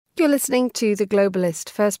You're listening to The Globalist,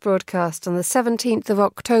 first broadcast on the 17th of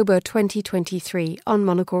October 2023 on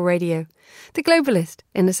Monocle Radio. The Globalist,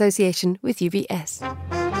 in association with UBS.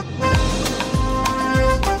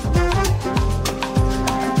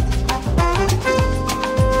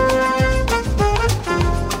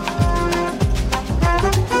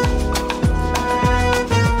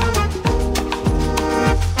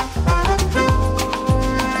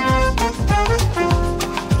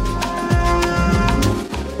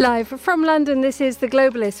 Live from London, this is The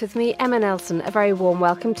Globalist with me, Emma Nelson. A very warm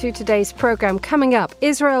welcome to today's programme. Coming up,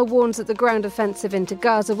 Israel warns that the ground offensive into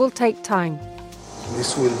Gaza will take time.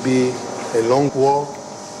 This will be a long war.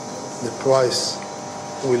 The price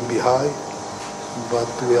will be high, but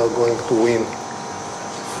we are going to win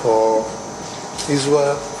for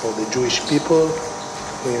Israel, for the Jewish people,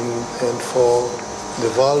 and for the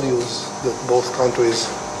values that both countries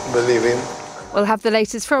believe in. We'll have the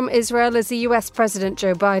latest from Israel as the US President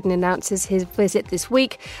Joe Biden announces his visit this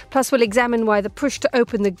week. Plus, we'll examine why the push to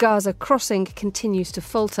open the Gaza crossing continues to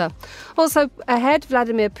falter. Also ahead,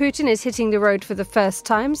 Vladimir Putin is hitting the road for the first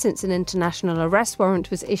time since an international arrest warrant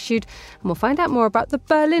was issued. And we'll find out more about the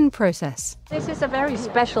Berlin process. This is a very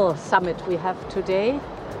special summit we have today.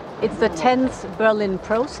 It's the 10th Berlin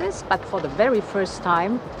process, but for the very first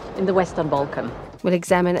time in the Western Balkan. We'll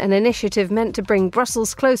examine an initiative meant to bring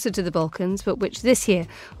Brussels closer to the Balkans, but which this year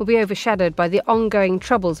will be overshadowed by the ongoing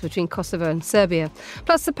troubles between Kosovo and Serbia.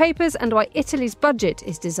 Plus the papers and why Italy's budget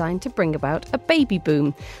is designed to bring about a baby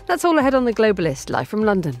boom. That's all ahead on The Globalist, live from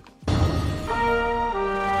London.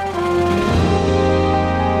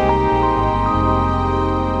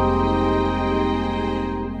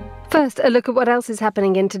 First, a look at what else is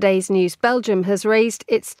happening in today's news. Belgium has raised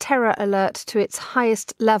its terror alert to its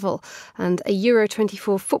highest level, and a Euro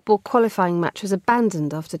 24 football qualifying match was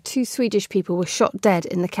abandoned after two Swedish people were shot dead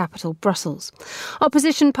in the capital, Brussels.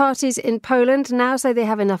 Opposition parties in Poland now say they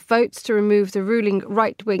have enough votes to remove the ruling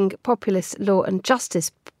right-wing populist Law and Justice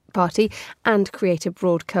Party and create a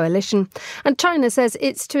broad coalition. And China says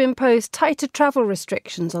it's to impose tighter travel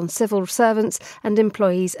restrictions on civil servants and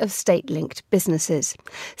employees of state-linked businesses.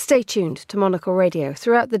 Stay tuned to Monocle Radio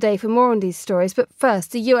throughout the day for more on these stories. But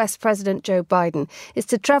first, the US President Joe Biden is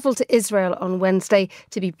to travel to Israel on Wednesday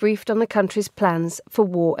to be briefed on the country's plans for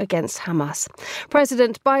war against Hamas.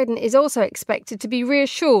 President Biden is also expected to be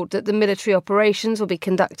reassured that the military operations will be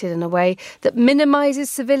conducted in a way that minimises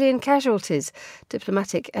civilian casualties.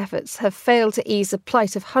 Diplomatic efforts have failed to ease the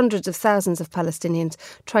plight of hundreds of thousands of Palestinians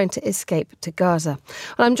trying to escape to Gaza.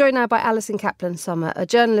 Well, I'm joined now by Alison Kaplan-Sommer, a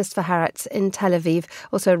journalist for Haaretz in Tel Aviv,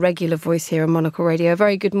 also a regular voice here on Monocle Radio. A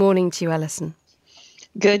very good morning to you, Alison.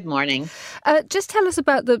 Good morning. Just tell us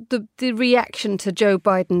about the reaction to Joe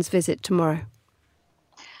Biden's visit tomorrow.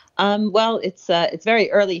 Well, it's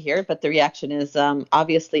very early here, but the reaction is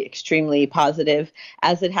obviously extremely positive,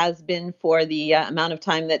 as it has been for the amount of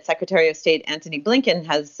time that Secretary of State Antony Blinken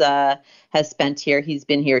has spent here. He's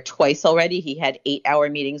been here twice already. He had 8-hour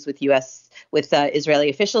meetings with Israeli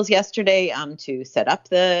officials yesterday to set up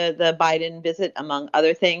the Biden visit, among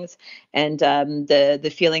other things. And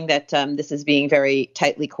the feeling that this is being very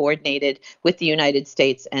tightly coordinated with the United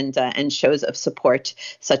States and shows of support,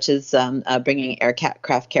 such as bringing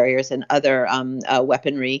aircraft carriers and other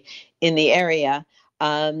weaponry in the area.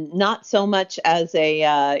 Not so much as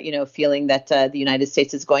a feeling that the United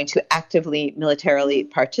States is going to actively militarily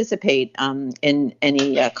participate in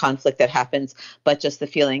any conflict that happens, but just the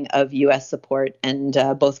feeling of U.S. support and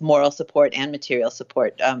both moral support and material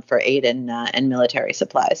support for aid and military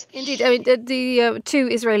supplies. Indeed, I mean the two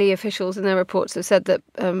Israeli officials in their reports have said that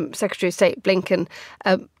Secretary of State Blinken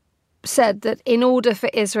said that in order for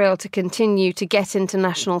Israel to continue to get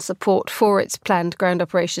international support for its planned ground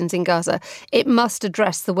operations in Gaza, it must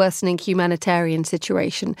address the worsening humanitarian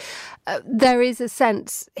situation. There is a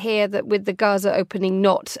sense here that with the Gaza opening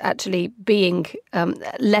not actually being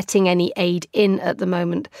letting any aid in at the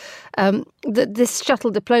moment, that this shuttle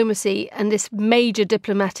diplomacy and this major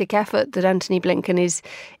diplomatic effort that Antony Blinken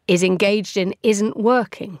is engaged in isn't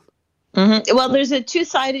working. Mm-hmm. Well, there's a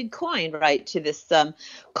two-sided coin, right, to this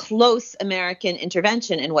close American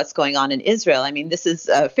intervention in what's going on in Israel. I mean, this is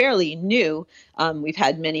fairly new. We've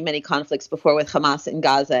had many, many conflicts before with Hamas in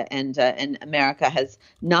Gaza, and America has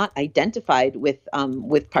not identified with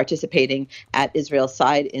participating at Israel's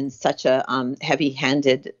side in such a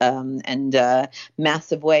heavy-handed and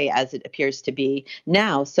massive way as it appears to be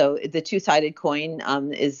now. So the two-sided coin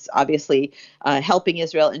is obviously helping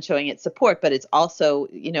Israel and showing its support, but it's also,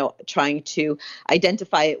 trying trying to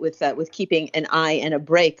identify it with keeping an eye and a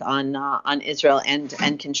brake on Israel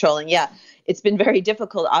and controlling. Yeah. It's been very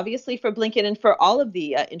difficult, obviously, for Blinken and for all of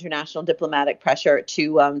the international diplomatic pressure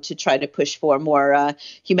to try to push for more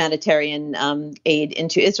humanitarian aid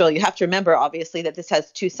into Israel. You have to remember, obviously, that this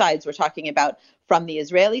has two sides. We're talking about from the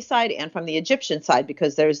Israeli side and from the Egyptian side,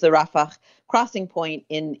 because there's the Rafah crossing point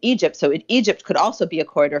in Egypt. So Egypt could also be a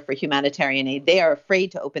corridor for humanitarian aid. They are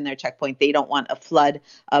afraid to open their checkpoint. They don't want a flood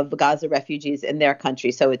of Gaza refugees in their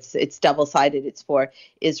country. So it's double-sided. It's for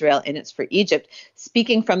Israel and it's for Egypt.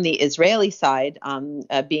 Speaking from the Israeli side,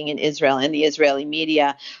 being in Israel and the Israeli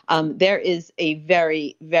media, there is a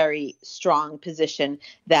very, very strong position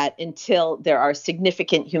that until there are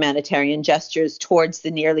significant humanitarian gestures towards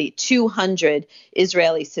the nearly 200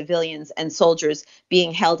 Israeli civilians and soldiers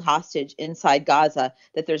being held hostage inside Gaza,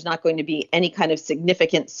 that there's not going to be any kind of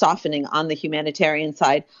significant softening on the humanitarian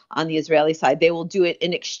side, on the Israeli side. They will do it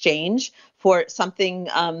in exchange for something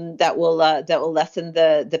that will lessen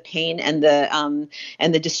the pain and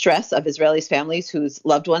the distress of Israelis' families whose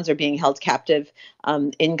loved ones are being held captive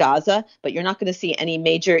in Gaza. But you're not going to see any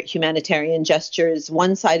major humanitarian gestures,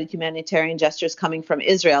 one-sided humanitarian gestures coming from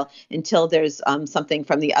Israel until there's something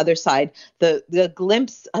from the other side. The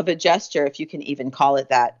glimpse of a gesture, if you can even call it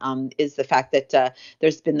that, is the fact that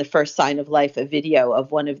there's been the first sign of life, a video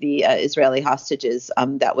of one of the Israeli hostages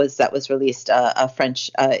that was released, a French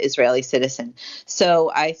Israeli citizen. So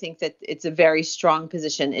I think that it's a very strong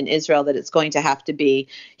position in Israel that it's going to have to be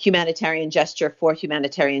humanitarian gesture for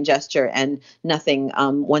humanitarian gesture, and nothing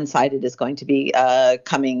one-sided is going to be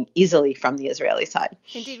coming easily from the Israeli side.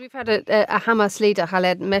 Indeed, we've had a Hamas leader,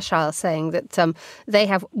 Khaled Meshal, saying that they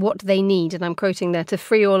have what they need, and I'm quoting there, to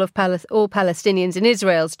free all Palestinians in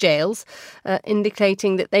Israel's jails,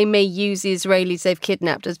 indicating that they may use the Israelis they've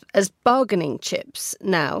kidnapped as bargaining chips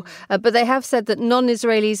now. But they have said that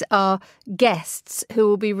non-Israelis are guests who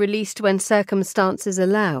will be released when circumstances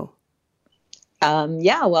allow.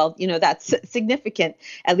 That's significant.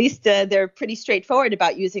 At least they're pretty straightforward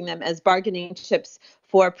about using them as bargaining chips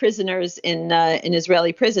for prisoners in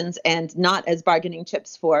Israeli prisons, and not as bargaining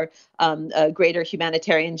chips for greater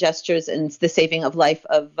humanitarian gestures and the saving of life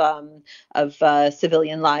of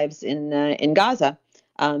civilian lives in Gaza.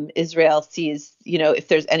 Israel sees, if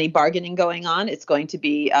there's any bargaining going on, it's going to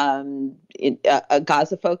be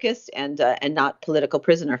Gaza focused and not political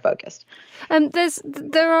prisoner focused.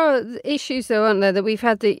 There are issues, though, aren't there, that we've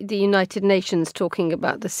had the United Nations talking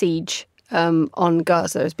about the siege on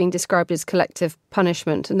Gaza as being described as collective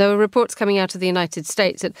punishment. And there were reports coming out of the United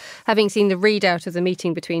States that, having seen the readout of the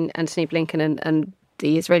meeting between Antony Blinken and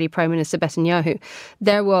the Israeli Prime Minister Netanyahu,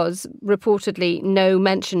 there was reportedly no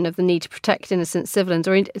mention of the need to protect innocent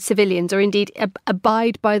civilians or indeed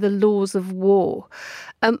abide by the laws of war.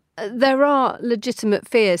 There are legitimate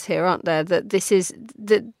fears here, aren't there, that this is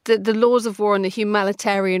the laws of war and the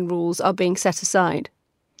humanitarian rules are being set aside?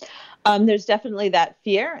 There's definitely that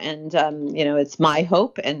fear, and it's my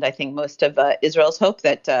hope, and I think most of Israel's hope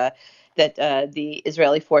that the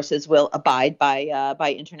Israeli forces will abide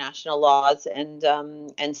by international laws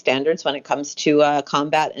and standards when it comes to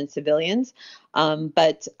combat and civilians.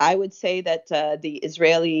 But I would say that the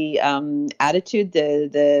Israeli attitude,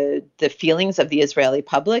 the feelings of the Israeli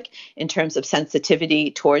public in terms of sensitivity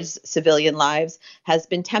towards civilian lives has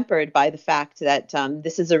been tempered by the fact that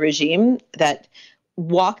this is a regime that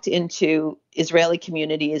walked into Israeli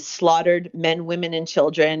communities, slaughtered men, women, and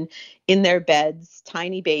children in their beds,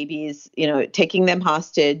 tiny babies, taking them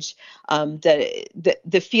hostage.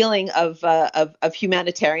 The feeling of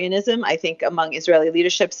humanitarianism, I think, among Israeli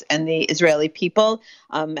leaderships and the Israeli people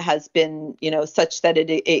has been, such that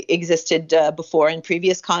it existed before in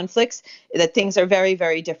previous conflicts. That things are very,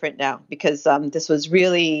 very different now, because this was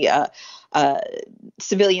really.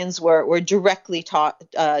 Civilians were directly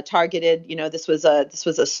targeted. This was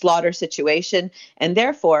a slaughter situation, and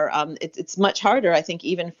therefore it's much harder, I think,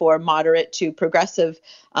 even for moderate to progressive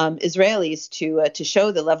Israelis to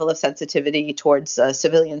show the level of sensitivity towards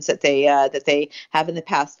civilians that they have in the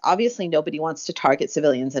past. Obviously, nobody wants to target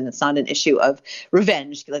civilians, and it's not an issue of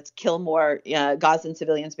revenge. Let's kill more Gazan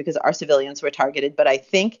civilians because our civilians were targeted. But I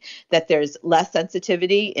think that there's less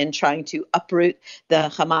sensitivity in trying to uproot the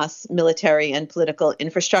Hamas military and political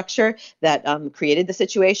infrastructure that created the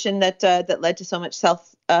situation that led to so much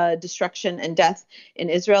self-destruction and death in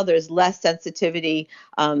Israel. There's less sensitivity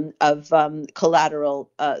of collateral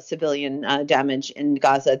civilian damage in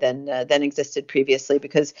Gaza than existed previously,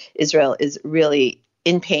 because Israel is really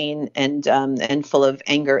in pain and full of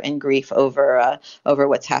anger and grief over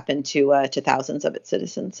what's happened to thousands of its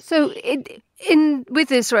citizens. So,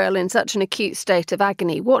 with Israel in such an acute state of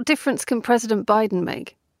agony, what difference can President Biden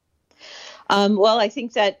make? Well, I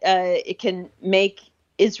think that it can make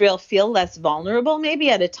Israel feel less vulnerable,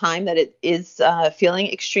 maybe at a time that it is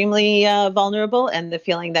feeling extremely vulnerable, and the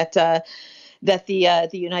feeling that the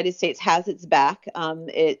United States has its back.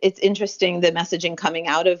 It's interesting. The messaging coming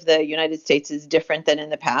out of the United States is different than in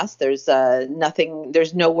the past. There's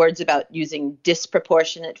There's no words about using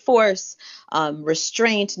disproportionate force,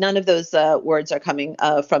 restraint. None of those words are coming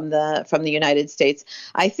from the United States.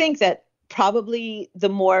 I think that probably the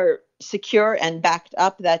more secure and backed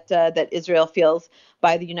up that Israel feels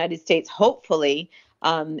by the United States, hopefully,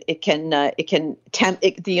 the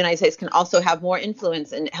United States can also have more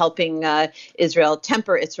influence in helping Israel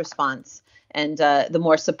temper its response. And the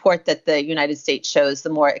more support that the United States shows, the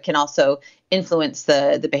more it can also influence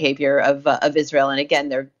the behavior of Israel. And again,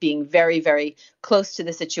 they're being very, very close to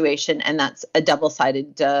the situation, and that's a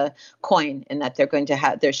double-sided coin in that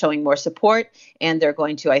they're showing more support, and they're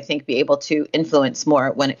going to, I think, be able to influence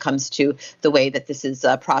more when it comes to the way that this is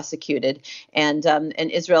prosecuted. And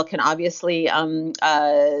Israel can obviously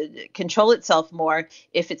control itself more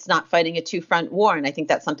if it's not fighting a two-front war. And I think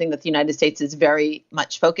that's something that the United States is very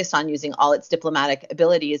much focused on, using all its diplomatic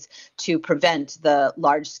abilities to prevent the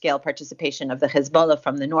large-scale participation of the Hezbollah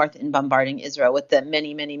from the north in bombarding Israel with the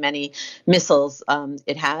many, many, many missiles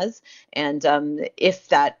it has. And if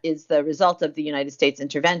that is the result of the United States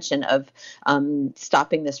intervention of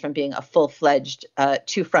stopping this from being a full-fledged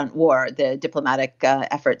two-front war, the diplomatic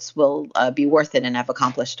efforts will be worth it and have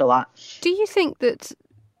accomplished a lot. Do you think that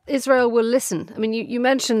Israel will listen? I mean, you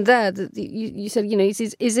mentioned there that you said,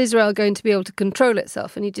 is Israel going to be able to control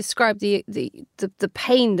itself? And you described the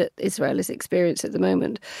pain that Israel is experiencing at the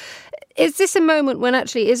moment. Is this a moment when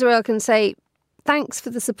actually Israel can say, thanks for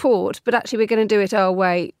the support, but actually we're going to do it our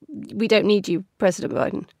way? We don't need you, President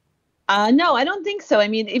Biden. No, I don't think so. I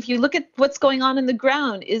mean, if you look at what's going on the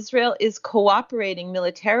ground, Israel is cooperating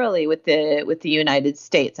militarily with the United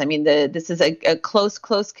States. I mean, this is a close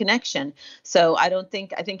connection. So I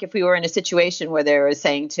think if we were in a situation where they were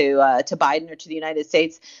saying to Biden or to the United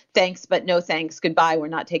States, thanks, but no thanks, goodbye, we're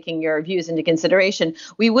not taking your views into consideration,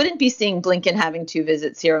 we wouldn't be seeing Blinken having two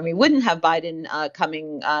visits here, and we wouldn't have Biden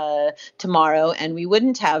coming tomorrow, and we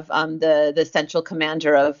wouldn't have the central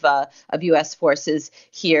commander of U.S. forces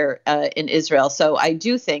here in Israel. So I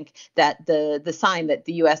do think that the sign that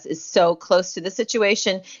the U.S. is so close to the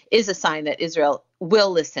situation is a sign that Israel will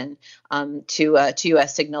listen to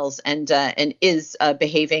U.S. signals and is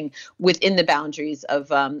behaving within the boundaries of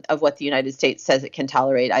what the United States says it can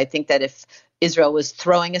tolerate. I think that if Israel was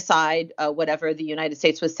throwing aside whatever the United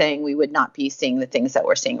States was saying, we would not be seeing the things that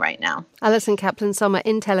we're seeing right now. Alison Kaplan-Sommer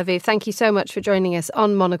in Tel Aviv, thank you so much for joining us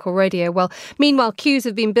on Monocle Radio. Well, meanwhile, queues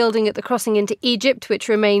have been building at the crossing into Egypt, which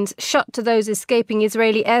remains shut to those escaping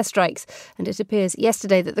Israeli airstrikes. And it appears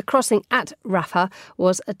yesterday that the crossing at Rafah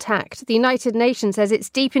was attacked. The United Nations says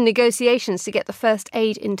it's deep in negotiations to get the first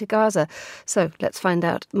aid into Gaza. So let's find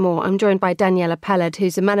out more. I'm joined by Daniela Peled,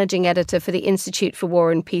 who's a managing editor for the Institute for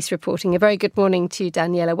War and Peace Reporting. A very good morning to you,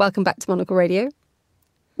 Daniela. Welcome back to Monocle Radio.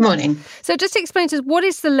 Morning. So just explain to us, what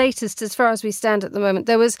is the latest as far as we stand at the moment?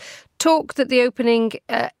 There was talk that the opening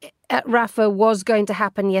at Rafah was going to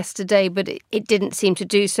happen yesterday, but it didn't seem to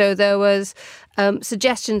do so. There was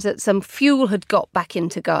suggestions that some fuel had got back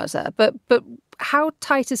into Gaza. But how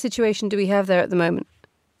tight a situation do we have there at the moment?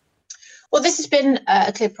 Well, this has been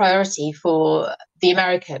a clear priority for the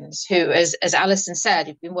Americans, who, as Alison said,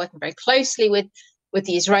 have been working very closely with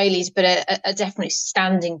the Israelis, but are definitely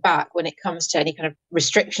standing back when it comes to any kind of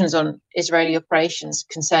restrictions on Israeli operations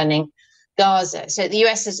concerning Gaza. So the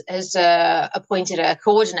US has appointed a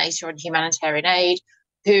coordinator on humanitarian aid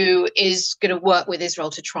who is going to work with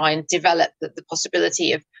Israel to try and develop the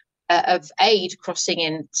possibility of aid crossing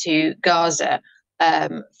into Gaza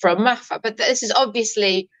from Rafah. But this is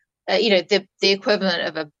obviously, the equivalent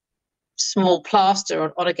of a small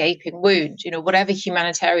plaster on a gaping wound. Whatever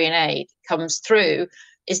humanitarian aid comes through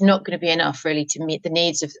is not going to be enough really to meet the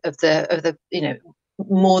needs of the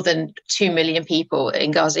more than 2 million people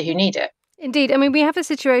in Gaza who need it. Indeed. I mean, we have a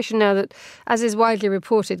situation now that, as is widely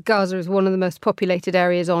reported, Gaza is one of the most populated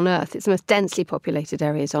areas on Earth. It's the most densely populated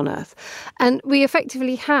areas on Earth. And we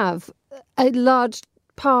effectively have a large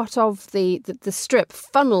part of the strip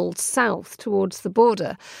funneled south towards the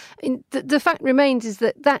border. The fact remains is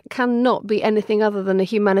that cannot be anything other than a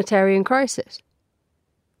humanitarian crisis.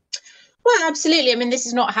 Well, absolutely. I mean, this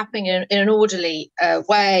is not happening in an orderly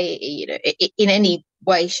way, in any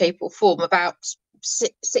way, shape or form. About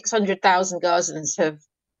 600,000 Gazans have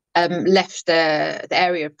left the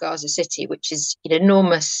area of Gaza City, which is an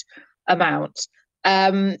enormous amount.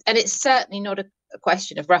 And it's certainly not a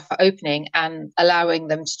question of Rafah opening and allowing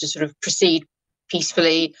them to just sort of proceed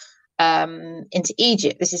peacefully into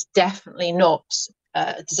Egypt. This is definitely not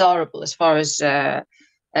desirable as far as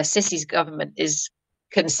Sisi's government is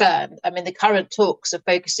concerned. I mean, the current talks are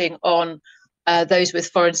focusing on those with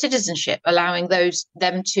foreign citizenship, allowing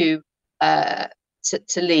them to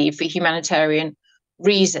leave for humanitarian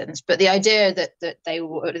reasons. But the idea that there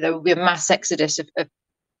will be a mass exodus of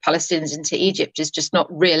Palestinians into Egypt is just not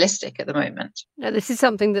realistic at the moment. Now, this is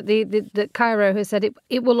something that that Cairo has said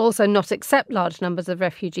it will also not accept large numbers of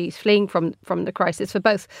refugees fleeing from the crisis for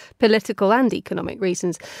both political and economic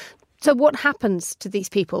reasons. So what happens to these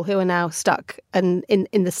people who are now stuck in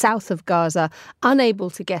the south of Gaza, unable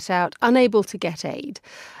to get out, unable to get aid?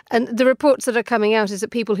 And the reports that are coming out is that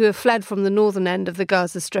people who have fled from the northern end of the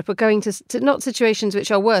Gaza Strip are going to not situations which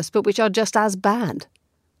are worse, but which are just as bad.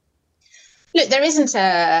 Look, there isn't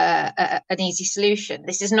an easy solution.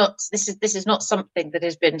 This is not something that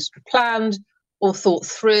has been sort of planned or thought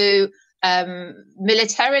through.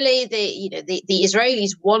 Militarily, the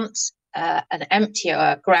Israelis want an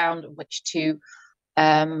emptier ground on which to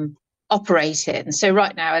operate in. So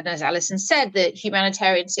right now, and as Alison said, the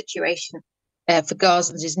humanitarian situation for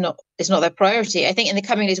Gazans is not their priority. I think in the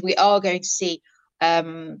coming days we are going to see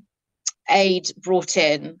aid brought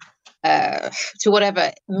in to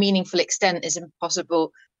whatever meaningful extent is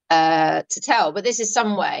impossible to tell. But this is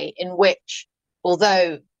some way in which,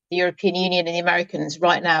 although the European Union and the Americans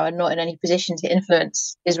right now are not in any position to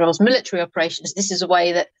influence Israel's military operations, this is a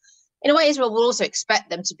way that, in a way, Israel will also expect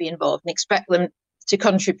them to be involved and expect them to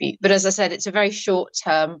contribute. But as I said, it's a very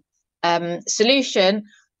short-term solution.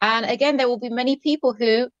 And again, there will be many people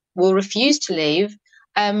who will refuse to leave,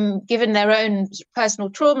 given their own personal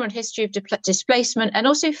trauma and history of displacement, and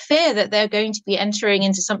also fear that they're going to be entering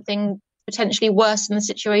into something potentially worse than the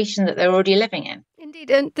situation that they're already living in. Indeed.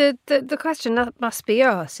 And the question that must be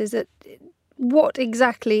asked is that what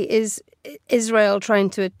exactly is Israel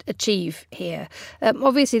trying to achieve here?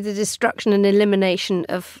 Obviously, the destruction and elimination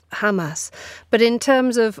of Hamas. But in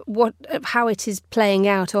terms of how it is playing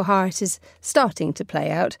out or how it is starting to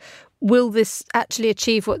play out, will this actually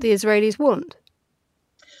achieve what the Israelis want?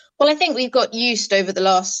 Well, I think we've got used over the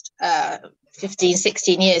last 15,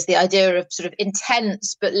 16 years, the idea of sort of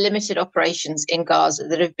intense but limited operations in Gaza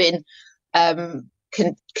that have been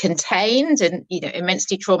contained and,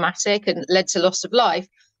 immensely traumatic and led to loss of life.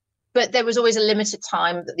 But there was always a limited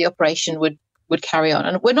time that the operation would carry on.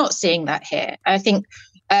 And we're not seeing that here. I think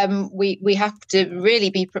we have to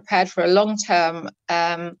really be prepared for a long-term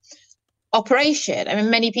operation. I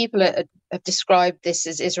mean, many people have described this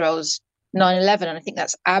as Israel's 9/11, and I think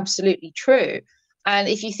that's absolutely true. And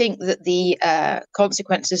if you think that the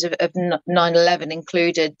consequences of 9/11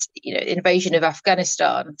 included, invasion of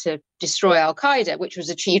Afghanistan to destroy Al-Qaeda, which was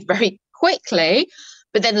achieved very quickly,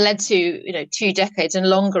 but then led to 2 decades and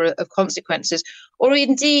longer of consequences, or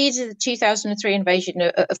indeed the 2003 invasion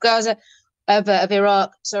of Gaza, of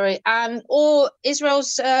Iraq, or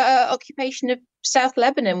Israel's occupation of South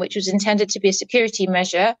Lebanon, which was intended to be a security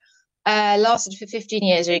measure, lasted for 15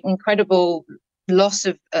 years, an incredible loss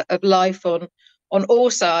of life on all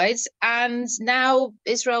sides. And now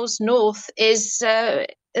Israel's north is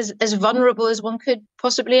as vulnerable as one could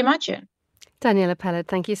possibly imagine. Daniela Peled,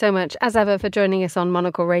 thank you so much, as ever, for joining us on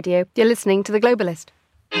Monocle Radio. You're listening to The Globalist.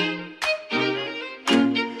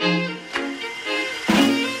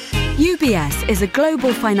 UBS is a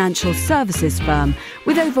global financial services firm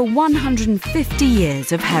with over 150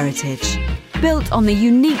 years of heritage. Built on the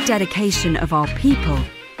unique dedication of our people,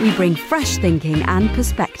 we bring fresh thinking and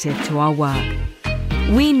perspective to our work.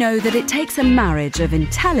 We know that it takes a marriage of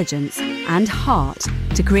intelligence and heart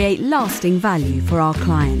to create lasting value for our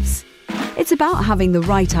clients. It's about having the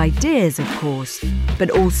right ideas, of course, but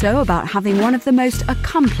also about having one of the most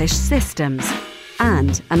accomplished systems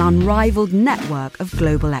and an unrivaled network of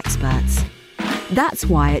global experts. That's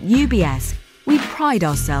why at UBS, we pride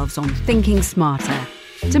ourselves on thinking smarter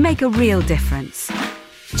to make a real difference.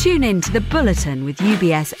 Tune in to The Bulletin with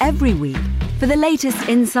UBS every week for the latest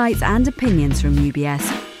insights and opinions from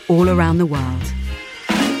UBS all around the world.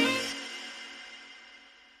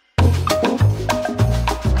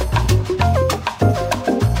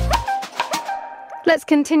 Let's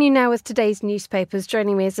continue now with today's newspapers.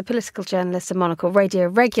 Joining me is a political journalist and Monocle Radio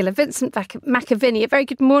regular, Vincent McAviney. A very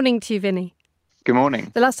good morning to you, Vinny. Good morning.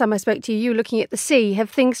 The last time I spoke to you, you were looking at the sea. Have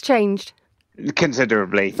things changed?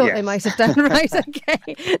 Considerably, Thought yes. They might have done. Right,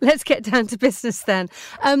 OK. Let's get down to business then.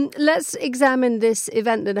 Let's examine this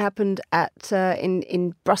event that happened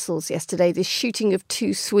in Brussels yesterday, this shooting of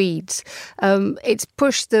 2 Swedes. It's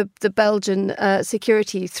pushed the Belgian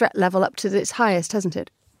security threat level up to its highest, hasn't it?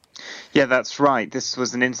 Yeah, that's right. This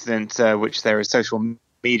was an incident which there is social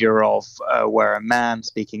media of where a man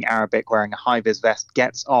speaking Arabic wearing a high-vis vest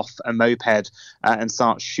gets off a moped and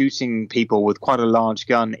starts shooting people with quite a large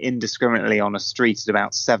gun indiscriminately on a street at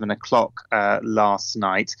about 7 o'clock last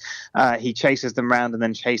night. He chases them round and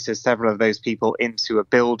then chases several of those people into a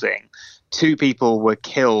building. 2 people were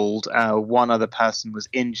killed. 1 other person was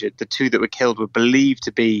injured. The 2 that were killed were believed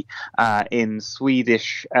to be in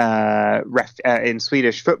Swedish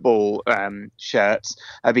football shirts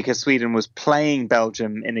because Sweden was playing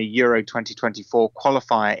Belgium in a Euro 2024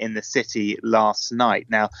 qualifier in the city last night.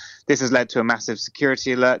 Now, this has led to a massive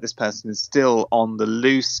security alert. This person is still on the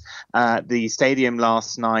loose. The stadium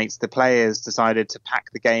last night, the players decided to pack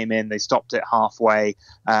the game in. They stopped it halfway,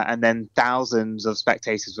 and then thousands of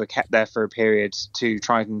spectators were kept there for a period to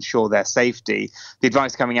try and ensure their safety. The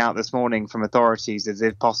advice coming out this morning from authorities is,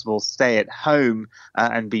 if possible, stay at home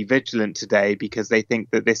and be vigilant today because they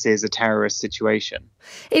think that this is a terrorist situation.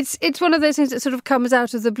 It's one of those things that sort of comes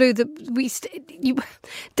out of the blue that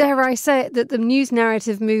dare I say it, that the news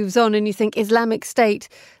narrative moves on and you think Islamic State,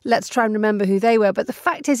 let's try and remember who they were. But the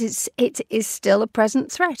fact is, it is still a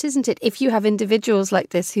present threat, isn't it? If you have individuals like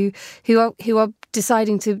this who are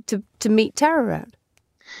deciding to meet terror out.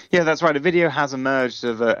 Yeah, that's right. A video has emerged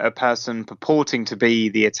of a person purporting to be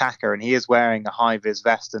the attacker, and he is wearing a high-vis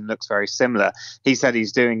vest and looks very similar. He said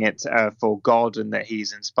he's doing it for God and that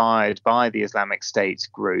he's inspired by the Islamic State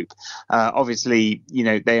group. Obviously,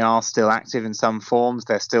 they are still active in some forms.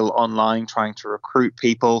 They're still online trying to recruit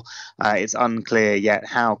people. It's unclear yet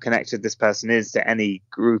how connected this person is to any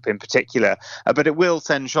group in particular, but it will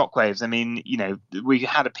send shockwaves. I mean, we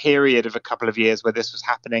had a period of a couple of years where this was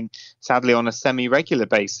happening, sadly, on a semi-regular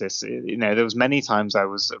basis. There was many times I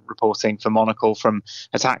was reporting for Monocle from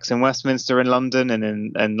attacks in Westminster in London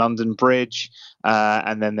and in London Bridge.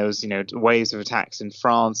 And then there was, waves of attacks in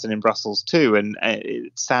France and in Brussels too. And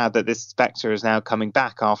it's sad that this spectre is now coming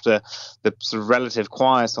back after the sort of relative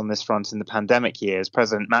quiet on this front in the pandemic years.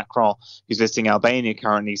 President Macron, who's visiting Albania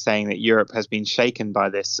currently, saying that Europe has been shaken by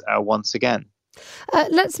this once again.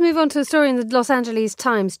 Let's move on to a story in the Los Angeles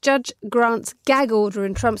Times. Judge grants gag order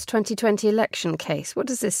in Trump's 2020 election case.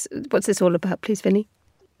 What's this all about, please, Vinny?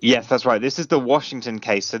 Yes, that's right. This is the Washington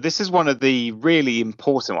case. So this is one of the really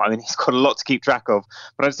important ones. I mean, he's got a lot to keep track of,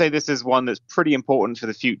 but I'd say this is one that's pretty important for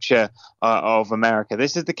the future of America.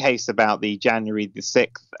 This is the case about the January the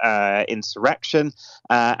 6th insurrection.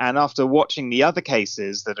 And after watching the other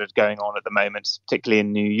cases that are going on at the moment, particularly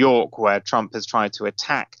in New York, where Trump has tried to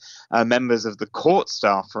attack members of the court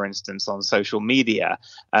staff, for instance, on social media,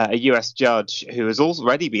 a US judge who has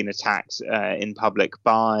already been attacked in public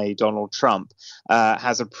by Donald Trump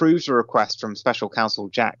has approved a request from special counsel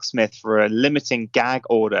Jack Smith for a limiting gag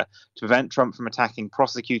order to prevent Trump from attacking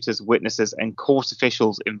prosecutors, witnesses and court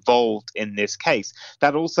officials involved in this case.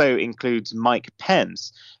 That also includes Mike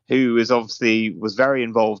Pence, who was very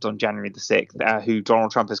involved on January the 6th, who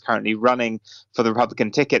Donald Trump is currently running for the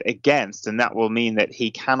Republican ticket against. And that will mean that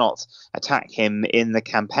he cannot attack him in the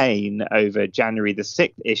campaign over January the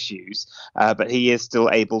 6th issues, but he is still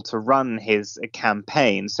able to run his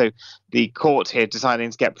campaign. So the court here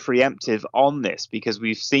deciding to get preemptive on this, because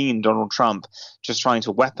we've seen Donald Trump just trying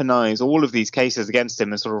to weaponize all of these cases against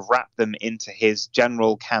him and sort of wrap them into his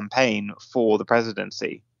general campaign for the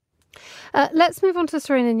presidency. Let's move on to the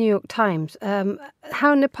story in the New York Times.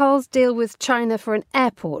 How Nepal's deal with China for an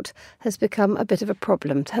airport has become a bit of a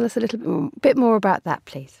problem. Tell us a little bit more about that,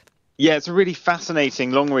 please. Yeah, it's a really fascinating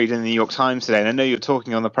long read in the New York Times today. And I know you're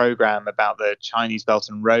talking on the programme about the Chinese Belt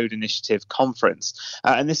and Road Initiative conference.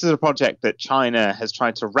 And this is a project that China has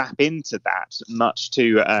tried to wrap into that, much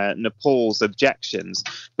to Nepal's objections.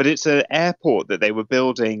 But it's an airport that they were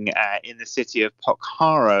building in the city of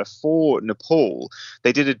Pokhara for Nepal.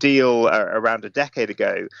 They did a deal around a decade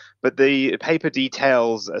ago. But the paper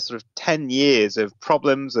details sort of 10 years of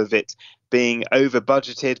problems of it being over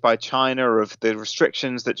budgeted by China, of the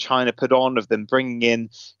restrictions that China put on, of them bringing in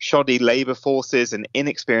shoddy labor forces and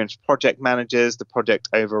inexperienced project managers. The project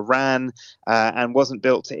overran and wasn't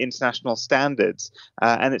built to international standards.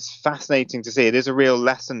 And it's fascinating to see. It is a real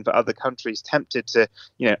lesson for other countries tempted to,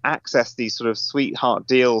 access these sort of sweetheart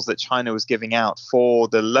deals that China was giving out for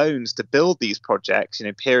the loans to build these projects,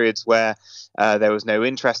 periods where there was no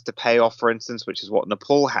interest to pay off, for instance, which is what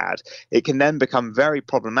Nepal had. It can then become very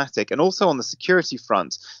problematic. And also also on the security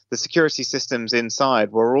front. The security systems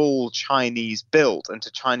inside were all Chinese built and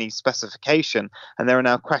to Chinese specification, and there are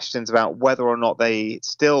now questions about whether or not they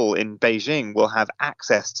still in Beijing will have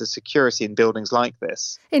access to security in buildings like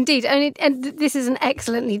this. Indeed, and this is an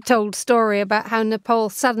excellently told story about how Nepal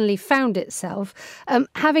suddenly found itself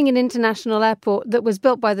having an international airport that was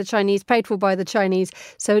built by the Chinese, paid for by the Chinese.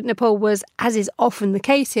 So Nepal was, as is often the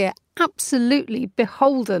case here, absolutely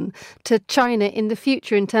beholden to China in the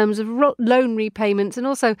future in terms of loan repayments and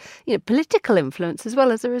also, political influence as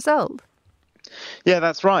well as a result. Yeah,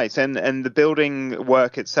 that's right. And the building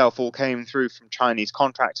work itself all came through from Chinese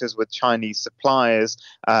contractors with Chinese suppliers.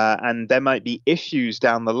 And there might be issues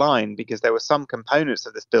down the line because there were some components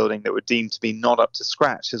of this building that were deemed to be not up to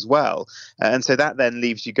scratch as well. And so that then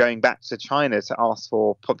leaves you going back to China to ask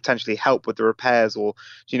for potentially help with the repairs or,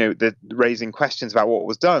 the raising questions about what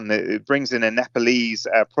was done. It brings in a Nepalese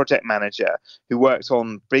project manager who worked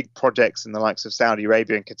on big projects in the likes of Saudi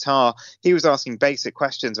Arabia and Qatar. He was asking basic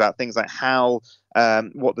questions about things like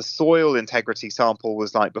what the soil integrity sample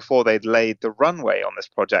was like before they'd laid the runway on this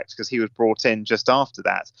project, because he was brought in just after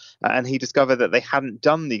that. And he discovered that they hadn't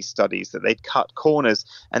done these studies, that they'd cut corners,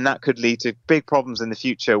 and that could lead to big problems in the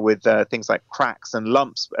future with things like cracks and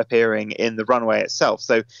lumps appearing in the runway itself.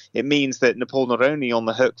 So it means that Nepal not only on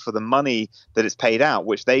the hook for the money that is paid out,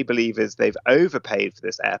 which they believe is they've overpaid for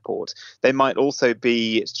this airport, they might also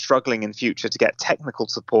be struggling in future to get technical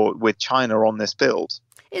support with China on this build.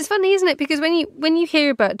 It's funny, isn't it? Because when you hear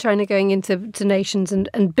about China going into nations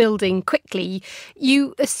and building quickly,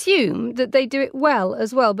 you assume that they do it well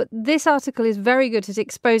as well. But this article is very good at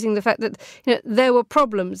exposing the fact that there were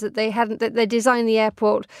problems, that they designed the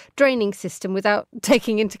airport draining system without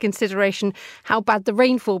taking into consideration how bad the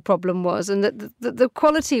rainfall problem was, and that the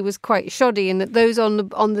quality was quite shoddy, and that those on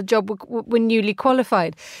the job were newly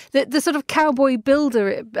qualified. The sort of cowboy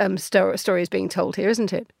builder story is being told here,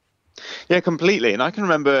 isn't it? Yeah, completely. And I can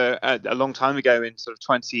remember a long time ago in sort of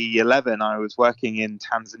 2011, I was working in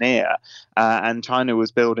Tanzania and China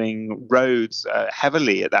was building roads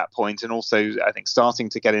heavily at that point, and also, I think, starting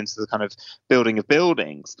to get into the kind of building of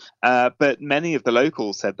buildings. But many of the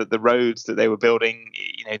locals said that the roads that they were building,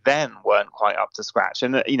 then weren't quite up to scratch.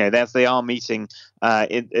 And, as they are meeting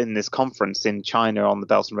in this conference in China on the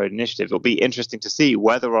Belt and Road Initiative, it'll be interesting to see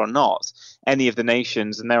whether or not any of the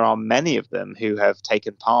nations, and there are many of them who have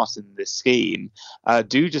taken part in this scheme,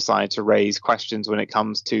 do decide to raise questions when it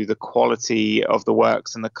comes to the quality of the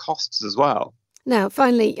works and the costs as well. Now,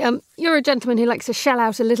 finally, you're a gentleman who likes to shell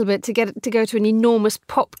out a little bit to go to an enormous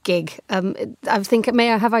pop gig. I think,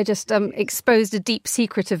 have I just exposed a deep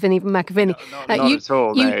secret of Vinnie McAvinnie? No, not at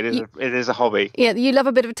all. No, it is a hobby. Yeah, you love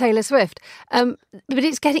a bit of Taylor Swift.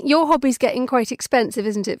 But your hobby's getting quite expensive,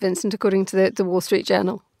 isn't it, Vincent, according to the Wall Street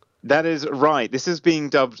Journal? That is right. This is being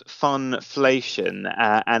dubbed funflation,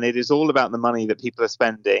 and it is all about the money that people are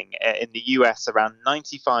spending. In the US, around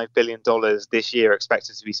 $95 billion this year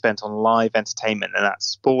expected to be spent on live entertainment, and that's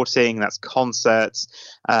sporting, that's concerts,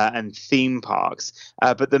 and theme parks.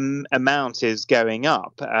 But the amount is going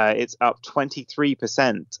up. It's up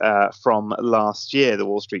 23% from last year, the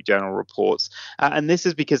Wall Street Journal reports. And this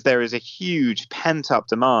is because there is a huge pent-up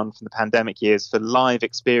demand from the pandemic years for live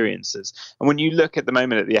experiences. And when you look at the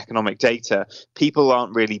moment at the economic data, people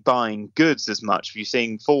aren't really buying goods as much. You're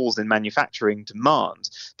seeing falls in manufacturing demand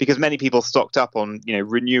because many people stocked up on,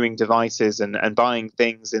 renewing devices and buying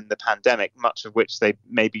things in the pandemic, much of which they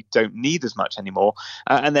maybe don't need as much anymore.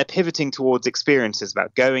 And they're pivoting towards experiences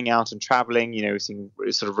about going out and traveling, seeing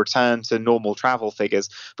sort of return to normal travel figures.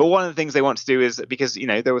 But one of the things they want to do is, because,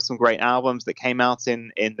 there were some great albums that came out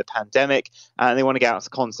in the pandemic, and they want to get out to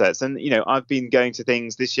concerts. And, I've been going to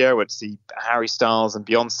things this year. I went to see Harry Styles and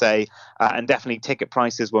Beyonce, and definitely ticket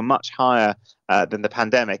prices were much higher than the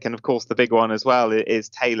pandemic. And of course, the big one as well is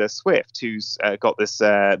Taylor Swift, who's got this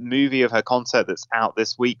movie of her concert that's out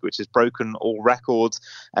this week, which has broken all records.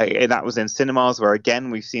 That was in cinemas, where again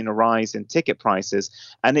we've seen a rise in ticket prices,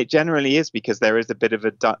 and it generally is because there is a bit of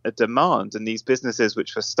a demand, and these businesses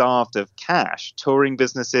which were starved of cash, touring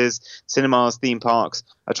businesses, cinemas, theme parks,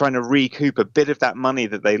 are trying to recoup a bit of that money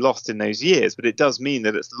that they lost in those years. But it does mean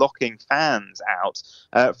that it's locking fans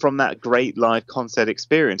out from that great live concert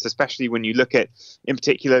experience, especially when you look at, in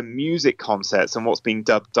particular, music concerts and what's being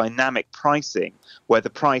dubbed dynamic pricing, where the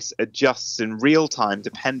price adjusts in real time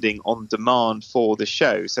depending on demand for the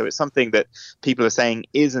show. So it's something that people are saying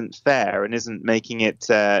isn't fair and isn't making it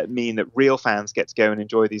mean that real fans get to go and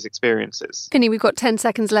enjoy these experiences. Vinnie, we've got 10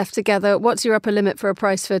 seconds left together. What's your upper limit for a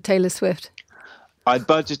price for Taylor Swift? I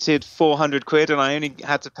budgeted £400 and I only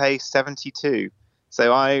had to pay 72.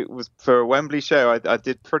 So I was, for a Wembley show, I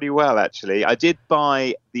did pretty well, actually. I did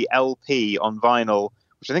buy the LP on vinyl,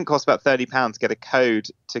 which I think cost about £30 to get a code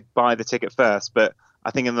to buy the ticket first. But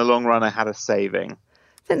I think in the long run, I had a saving.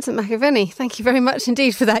 Vincent McAvenny, thank you very much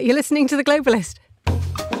indeed for that. You're listening to The Globalist.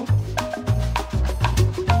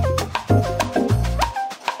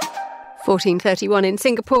 14:31 in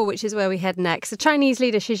Singapore, which is where we head next. The Chinese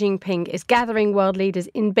leader Xi Jinping is gathering world leaders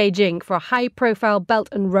in Beijing for a high-profile Belt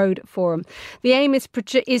and Road Forum. The aim is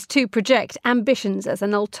to project ambitions as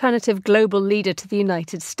an alternative global leader to the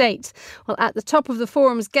United States. Well, at the top of the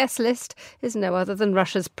forum's guest list is no other than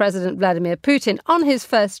Russia's President Vladimir Putin, on his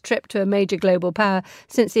first trip to a major global power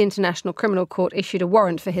since the International Criminal Court issued a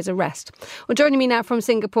warrant for his arrest. Well, joining me now from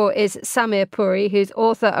Singapore is Samir Puri, who's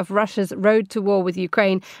author of Russia's Road to War with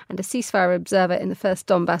Ukraine and a ceasefire observer in the first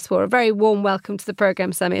Donbass war. A very warm welcome to the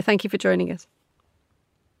programme, Samir. Thank you for joining us.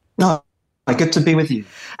 No, good to be with you.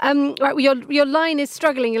 Right, well, your line is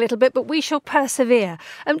struggling a little bit, but we shall persevere.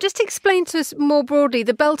 Just explain to us more broadly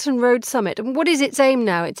the Belt and Road Summit. And what is its aim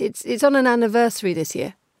now? It's on an anniversary this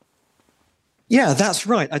year. Yeah, that's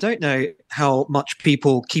right. I don't know how much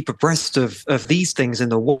people keep abreast of these things in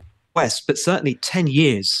the West, but certainly 10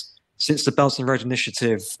 years since the Belt and Road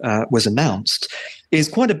Initiative was announced is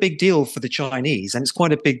quite a big deal for the Chinese. And it's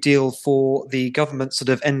quite a big deal for the governments that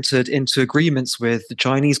have entered into agreements with the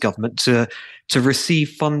Chinese government to receive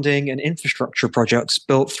funding and infrastructure projects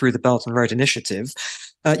built through the Belt and Road Initiative.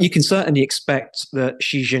 You can certainly expect that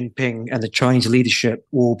Xi Jinping and the Chinese leadership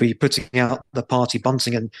will be putting out the party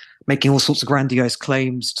bunting and making all sorts of grandiose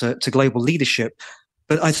claims to global leadership.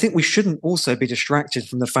 But I think we shouldn't also be distracted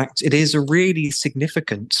from the fact it is a really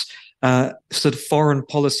significant sort of foreign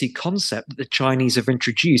policy concept that the Chinese have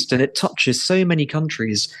introduced, and it touches so many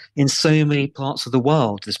countries in so many parts of the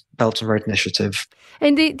world, this Belt and Road Initiative.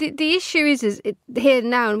 And the issue is here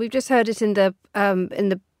now, and we've just heard it in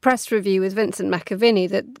the press review with Vincent McAvenny,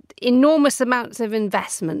 that enormous amounts of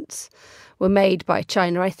investments were made by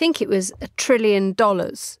China. I think it was $1 trillion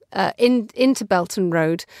into Belt and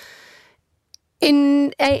Road,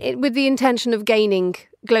 with the intention of gaining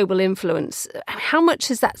global influence. How much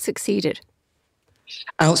has that succeeded?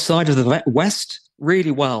 Outside of the West,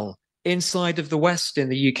 really well. Inside of the West, in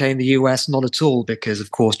the UK and the US, not at all, because,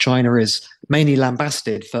 of course, China is mainly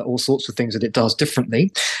lambasted for all sorts of things that it does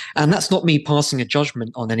differently. And that's not me passing a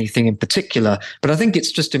judgment on anything in particular, but I think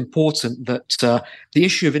it's just important that the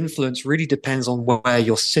issue of influence really depends on where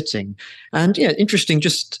you're sitting. And, yeah, interesting,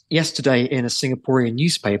 just yesterday in a Singaporean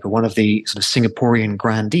newspaper, one of the sort of Singaporean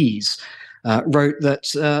grandees wrote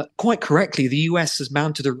that quite correctly, the US has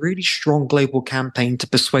mounted a really strong global campaign to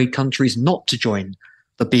persuade countries not to join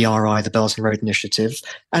the BRI, the Belt and Road Initiative.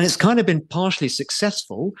 And it's kind of been partially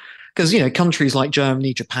successful because, countries like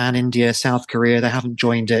Germany, Japan, India, South Korea, they haven't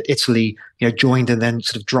joined it. Italy, joined and then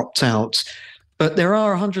sort of dropped out. But there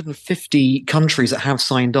are 150 countries that have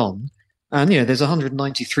signed on. And, there's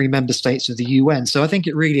 193 member states of the UN. So I think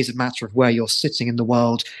it really is a matter of where you're sitting in the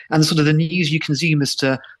world and sort of the news you consume as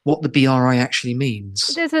to what the BRI actually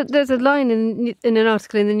means. There's a line in an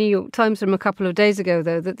article in the New York Times from a couple of days ago,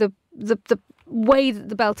 though, that the way that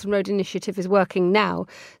the Belt and Road Initiative is working now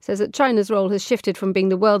says that China's role has shifted from being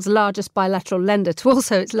the world's largest bilateral lender to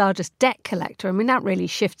also its largest debt collector. I mean, that really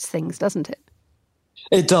shifts things, doesn't it?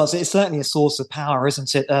 It does. It's certainly a source of power,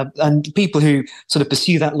 isn't it? And people who sort of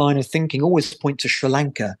pursue that line of thinking always point to Sri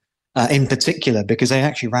Lanka in particular, because they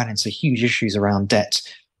actually ran into huge issues around debt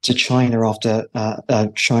to China after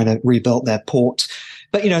China rebuilt their port.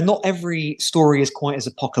 But, not every story is quite as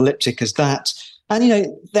apocalyptic as that.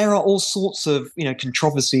 And, there are all sorts of,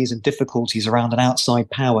 controversies and difficulties around an outside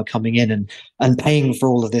power coming in and paying for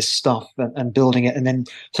all of this stuff and building it and then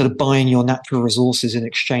sort of buying your natural resources in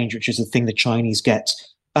exchange, which is the thing the Chinese get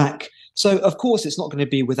back. So, of course, it's not going to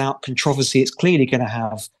be without controversy. It's clearly going to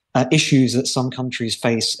have issues that some countries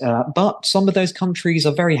face. But some of those countries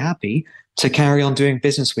are very happy to carry on doing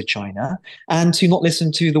business with China and to not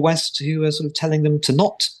listen to the West, who are sort of telling them to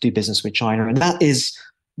not do business with China. And that is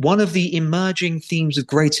one of the emerging themes of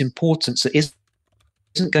great importance that isn't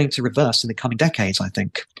going to reverse in the coming decades, I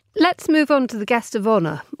think. Let's move on to the guest of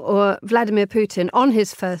honour, or Vladimir Putin, on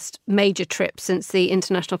his first major trip since the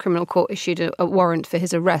International Criminal Court issued a warrant for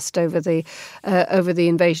his arrest over the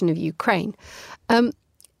invasion of Ukraine.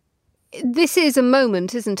 This is a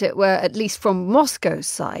moment, isn't it, where, at least from Moscow's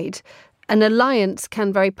side, an alliance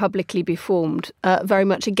can very publicly be formed, very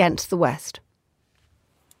much against the West.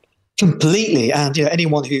 Completely. And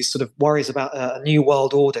anyone who sort of worries about a new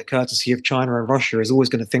world order courtesy of China and Russia is always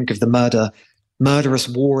going to think of the murderous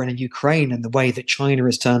war in Ukraine and the way that China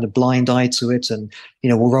has turned a blind eye to it and,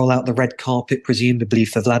 will roll out the red carpet, presumably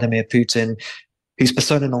for Vladimir Putin, who's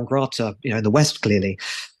persona non grata, in the West, clearly.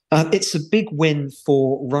 It's a big win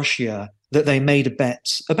for Russia that they made a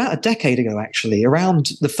bet about a decade ago, actually,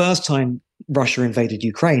 around the first time Russia invaded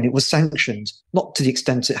Ukraine. It was sanctioned, not to the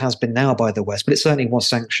extent it has been now by the West, but it certainly was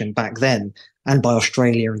sanctioned back then, and by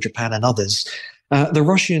Australia and Japan and others. The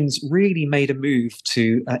Russians really made a move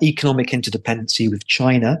to economic interdependency with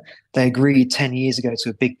China. They agreed 10 years ago to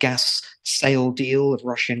a big gas sale deal of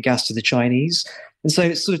Russian gas to the Chinese. And so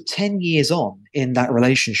it's sort of 10 years on in that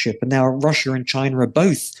relationship. And now Russia and China are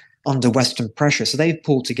both under Western pressure. So they've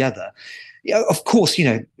pulled together. Of course,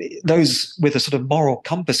 those with a sort of moral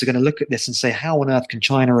compass are going to look at this and say, how on earth can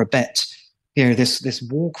China abet, this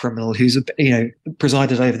war criminal who's,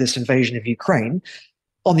 presided over this invasion of Ukraine?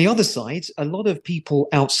 On the other side, a lot of people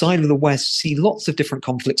outside of the West see lots of different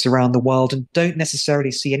conflicts around the world and don't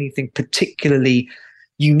necessarily see anything particularly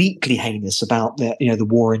uniquely heinous about the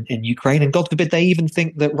war in Ukraine. And God forbid they even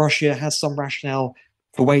think that Russia has some rationale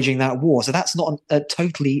for waging that war. So that's not a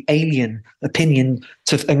totally alien opinion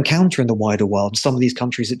to encounter in the wider world. Some of these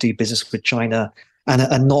countries that do business with China and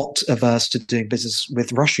are not averse to doing business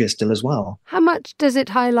with Russia still as well. How much does it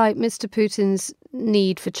highlight Mr. Putin's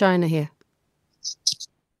need for China here?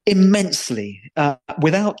 Immensely.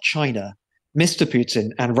 Without China, Mr.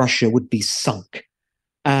 Putin and Russia would be sunk.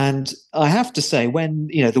 And I have to say, when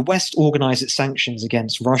the West organized its sanctions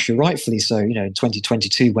against Russia, rightfully so, in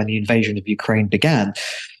 2022, when the invasion of Ukraine began,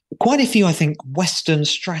 quite a few, I think, Western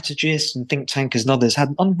strategists and think tankers and others had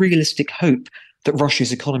an unrealistic hope that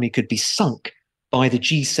Russia's economy could be sunk by the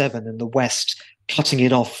G7 and the West cutting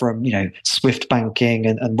it off from, SWIFT banking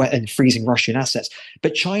and freezing Russian assets.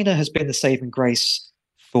 But China has been the saving grace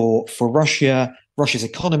for Russia's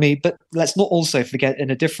economy. But let's not also forget, in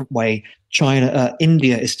a different way,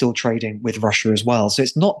 India is still trading with Russia as well. So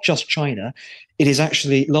it's not just China. It is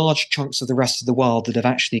actually large chunks of the rest of the world that have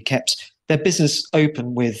actually kept their business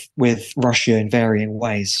open with Russia in varying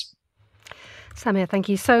ways. Samir, thank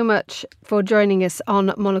you so much for joining us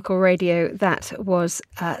on Monocle Radio. That was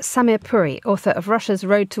Samir Puri, author of Russia's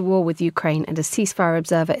Road to War with Ukraine and a ceasefire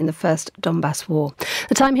observer in the First Donbass War.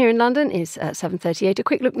 The time here in London is 7:38. A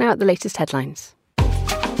quick look now at the latest headlines.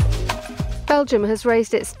 Belgium has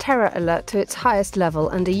raised its terror alert to its highest level,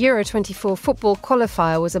 and a Euro 24 football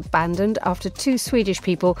qualifier was abandoned after 2 Swedish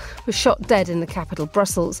people were shot dead in the capital,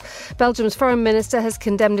 Brussels. Belgium's foreign minister has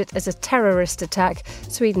condemned it as a terrorist attack.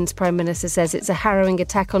 Sweden's prime minister says it's a harrowing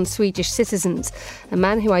attack on Swedish citizens. A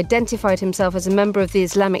man who identified himself as a member of the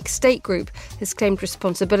Islamic State group has claimed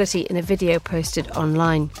responsibility in a video posted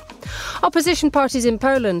online. Opposition parties in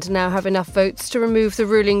Poland now have enough votes to remove the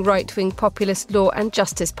ruling right-wing Populist Law and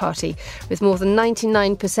Justice Party. With more than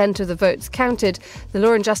 99% of the votes counted, the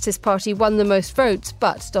Law and Justice Party won the most votes,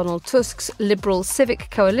 but Donald Tusk's Liberal Civic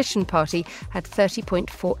Coalition Party had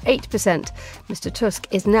 30.48%. Mr. Tusk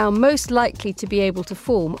is now most likely to be able to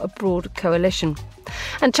form a broad coalition.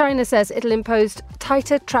 And China says it'll impose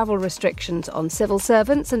tighter travel restrictions on civil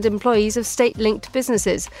servants and employees of state-linked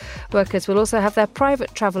businesses. Workers will also have their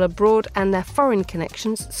private travel abroad and their foreign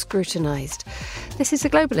connections scrutinised. This is The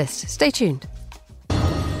Globalist. Stay tuned.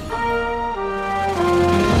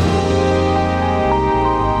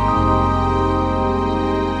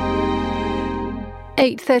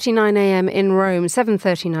 8:39am in Rome,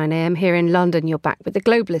 7:39am here in London. You're back with The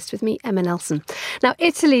Globalist with me, Emma Nelson. Now,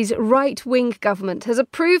 Italy's right-wing government has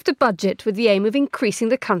approved a budget with the aim of increasing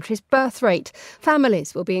the country's birth rate.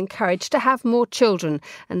 Families will be encouraged to have more children,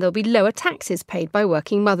 and there'll be lower taxes paid by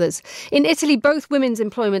working mothers. In Italy, both women's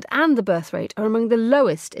employment and the birth rate are among the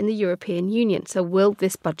lowest in the European Union. So will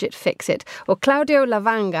this budget fix it? Well, Claudio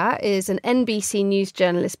Lavanga is an NBC News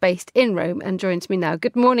journalist based in Rome and joins me now.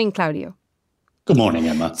 Good morning, Claudio. Good morning,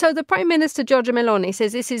 Emma. So the Prime Minister, Giorgia Meloni,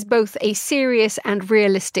 says this is both a serious and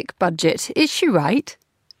realistic budget. Is she right?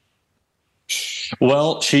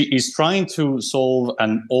 Well, she is trying to solve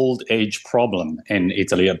an old age problem in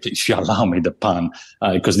Italy, if you allow me the pun,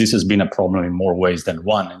 because this has been a problem in more ways than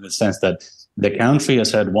one, in the sense that the country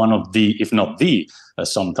has had one of the, if not the,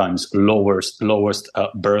 sometimes lowest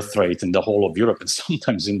birth rate in the whole of Europe and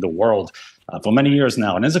sometimes in the world for many years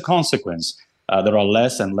now. And as a consequence, there are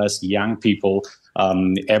less and less young people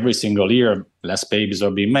every single year. Less babies are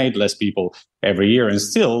being made, less people every year. And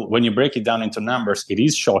still, when you break it down into numbers, it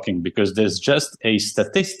is shocking because there's just a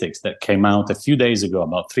statistics that came out a few days ago,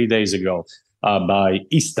 about 3 days ago, by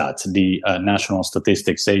Istat, the National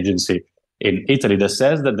Statistics Agency in Italy, that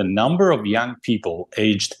says that the number of young people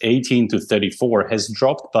aged 18 to 34 has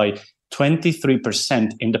dropped by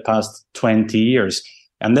 23% in the past 20 years.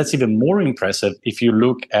 And that's even more impressive if you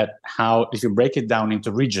look at if you break it down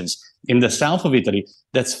into regions. In the south of Italy,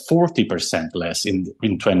 that's 40% less in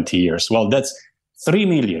 20 years. Well, that's 3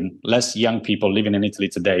 million less young people living in Italy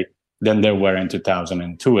today than there were in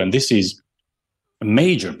 2002. And this is a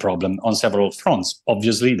major problem on several fronts.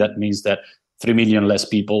 Obviously, that means that 3 million less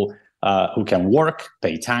people who can work,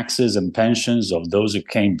 pay taxes and pensions of those who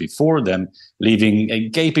came before them, leaving a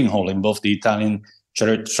gaping hole in both the Italian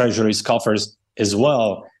treasury's coffers as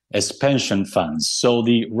well as pension funds. So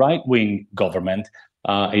the right-wing government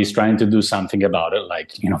is trying to do something about it,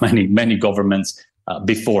 like many governments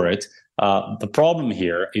before it. The problem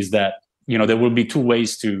here is that there will be two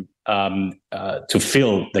ways to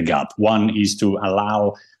fill the gap. One is to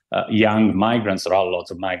allow young migrants. There are lots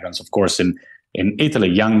of migrants, of course, in Italy,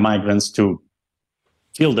 young migrants to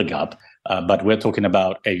fill the gap. But we're talking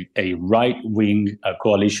about a right-wing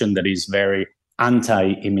coalition that is very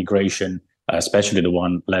anti-immigration, especially the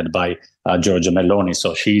one led by Giorgia Meloni.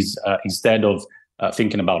 So she's, instead of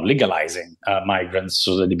thinking about legalizing migrants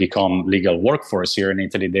so that they become legal workforce here in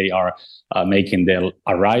Italy, they are making their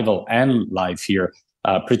arrival and life here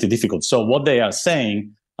pretty difficult. So what they are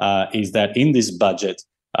saying is that in this budget,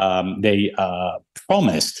 they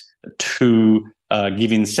promised to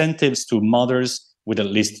give incentives to mothers with at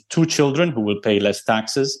least 2 children who will pay less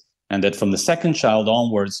taxes, and that from the second child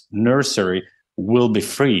onwards, nursery will be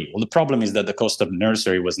free. Well, the problem is that the cost of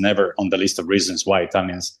nursery was never on the list of reasons why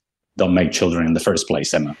Italians don't make children in the first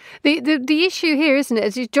place, Emma. The issue here, isn't it,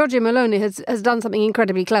 is Giorgia Meloni has done something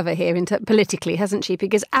incredibly clever here politically, hasn't she?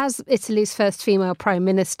 Because as Italy's first female prime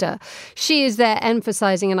minister, she is there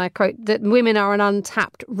emphasising, and I quote, that women are an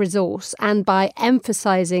untapped resource. And by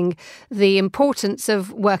emphasising the importance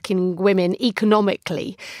of working women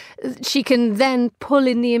economically, she can then pull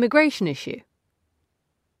in the immigration issue.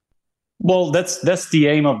 Well, that's the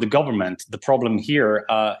aim of the government. The problem here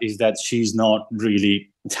is that she's not really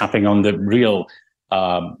tapping on the real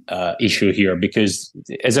issue here, because,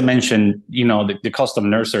 as I mentioned, the cost of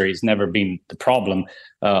nursery has never been the problem,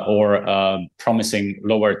 or promising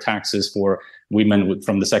lower taxes for women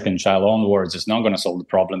from the second child onwards is not going to solve the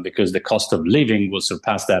problem, because the cost of living will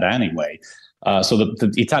surpass that anyway. So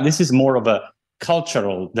this is more of a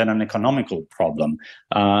cultural than an economical problem,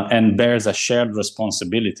 and bears a shared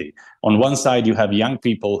responsibility. On one side, you have young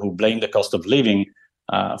people who blame the cost of living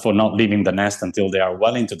for not leaving the nest until they are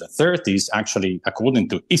well into the 30s. Actually, according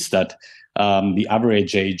to Istat, the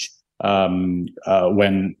average age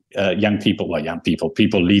when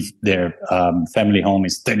people leave their family home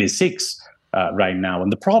is 36 right now.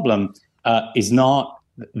 And the problem is not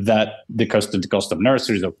that the cost of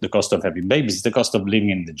nurseries or the cost of having babies, the cost of living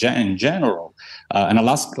in general. And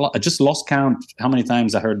I just lost count how many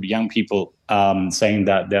times I heard young people saying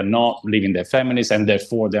that they're not leaving their families and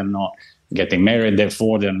therefore they're not getting married,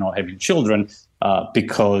 therefore they're not having children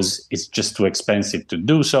because it's just too expensive to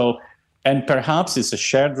do so. And perhaps it's a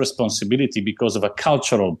shared responsibility because of a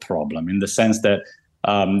cultural problem, in the sense that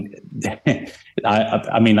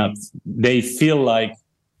they feel like,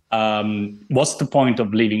 what's the point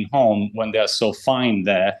of leaving home when they're so fine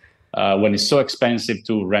there, when it's so expensive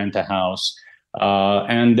to rent a house,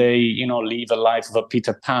 and they, live a life of a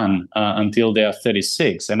Peter Pan until they are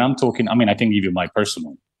 36. And I can give you my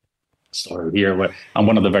personal story here, where I'm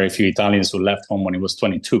one of the very few Italians who left home when he was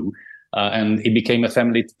 22. And it became a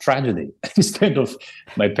family tragedy. Instead of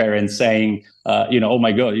my parents saying, oh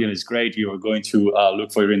my God, it's great, you are going to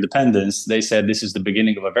look for your independence, they said this is the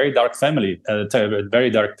beginning of a very dark a very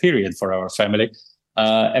dark period for our family.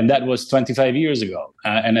 And that was 25 years ago.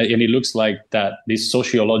 And it looks like that this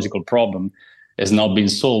sociological problem has not been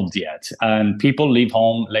solved yet. And people leave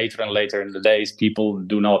home later and later in the days. People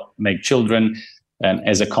do not make children. And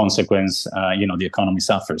as a consequence, the economy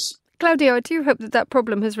suffers. Claudio, I do hope that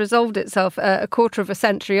problem has resolved itself a quarter of a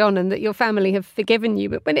century on, and that your family have forgiven you.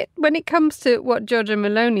 But when it comes to what Giorgia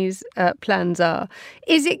Meloni's plans are,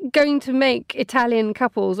 is it going to make Italian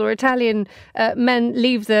couples or Italian men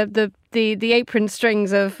leave the apron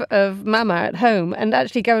strings of mama at home and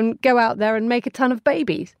actually go out there and make a ton of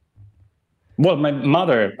babies? Well, my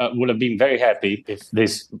mother would have been very happy if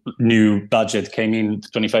this new budget came in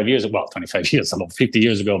 50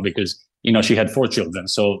 years ago, because she had 4 children,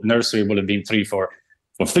 so nursery would have been free for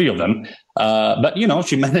 3 of them. But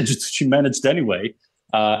she managed anyway.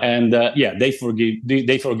 They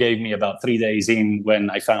forgave me about 3 days in,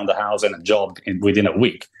 when I found a house and a job within a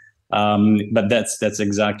week. But that's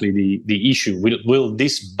exactly the issue. Will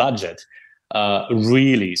this budget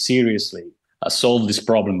really seriously solve this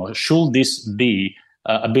problem, or should this be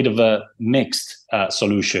a bit of a mixed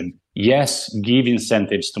solution? Yes, give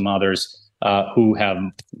incentives to mothers who have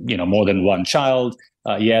more than one child.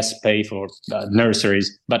 Yes, pay for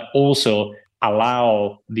nurseries, but also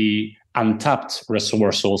allow the untapped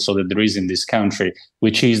resource also that there is in this country,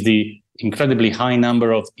 which is the incredibly high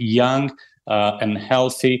number of young and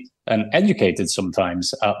healthy and educated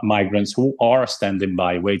sometimes migrants who are standing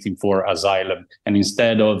by waiting for asylum. And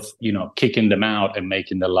instead of, kicking them out and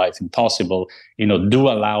making their life impossible, do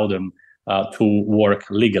allow them to work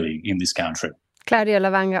legally in this country. Claudio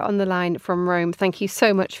Lavanga on the line from Rome. Thank you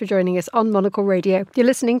so much for joining us on Monocle Radio. You're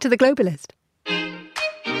listening to The Globalist.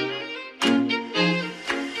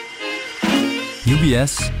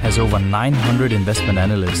 UBS has over 900 investment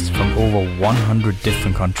analysts from over 100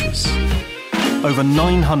 different countries. Over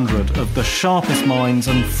 900 of the sharpest minds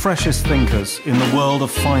and freshest thinkers in the world of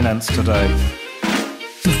finance today.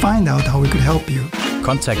 To find out how we could help you,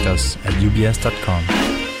 contact us at ubs.com.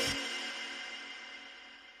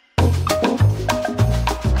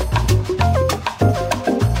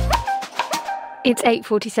 It's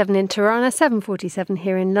 8:47 in Tirana, 7:47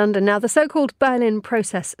 here in London. Now, the so-called Berlin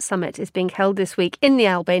Process Summit is being held this week in the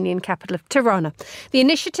Albanian capital of Tirana. The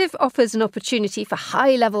initiative offers an opportunity for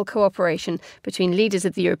high-level cooperation between leaders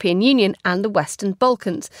of the European Union and the Western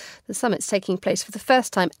Balkans. The summit's taking place for the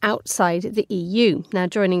first time outside the EU. Now,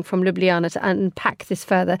 joining from Ljubljana to unpack this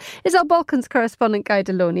further is our Balkans correspondent, Guy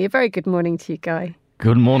Delorney. A very good morning to you, Guy.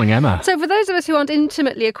 Good morning, Emma. So, for those of us who aren't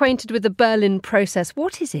intimately acquainted with the Berlin process,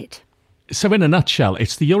 what is it? So in a nutshell,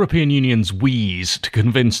 it's the European Union's wheeze to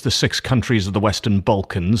convince the 6 countries of the Western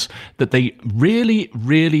Balkans that they really,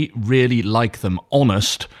 really, really like them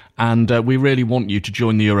honest, and we really want you to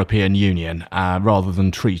join the European Union rather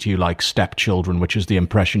than treat you like stepchildren, which is the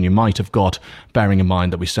impression you might have got, bearing in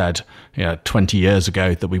mind that we said 20 years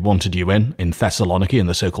ago that we wanted you in Thessaloniki, in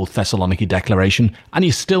the so-called Thessaloniki Declaration, and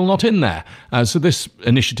you're still not in there. So this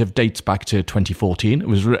initiative dates back to 2014. It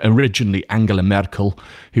was originally Angela Merkel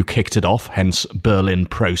who kicked it off, hence Berlin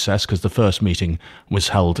Process, because the first meeting was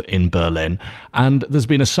held in Berlin. And there's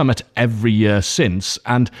been a summit every year since,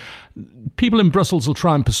 and people in Brussels will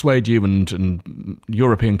try and persuade you, and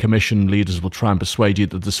European Commission leaders will try and persuade you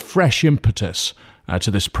that there's fresh impetus to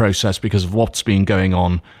this process because of what's been going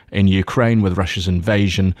on in Ukraine with Russia's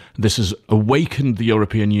invasion. This has awakened the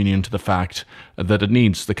European Union to the fact that it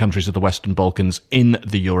needs the countries of the Western Balkans in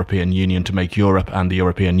the European Union to make Europe and the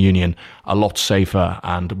European Union a lot safer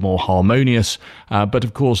and more harmonious. But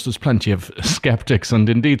of course, there's plenty of skeptics and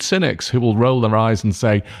indeed cynics who will roll their eyes and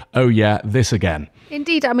say, oh yeah, this again.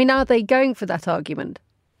 Indeed. I mean, are they going for that argument?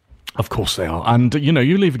 Of course they are. And,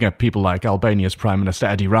 you're leaving out people like Albania's Prime Minister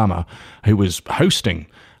Edi Rama, who was hosting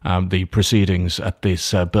the proceedings at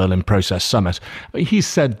this Berlin Process Summit. He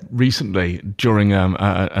said recently during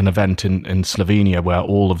an event in Slovenia where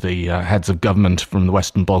all of the heads of government from the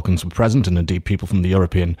Western Balkans were present, and indeed people from the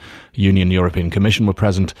European Union, European Commission were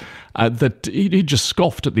present, that he just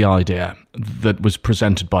scoffed at the idea that was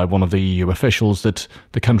presented by one of the EU officials that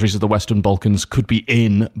the countries of the Western Balkans could be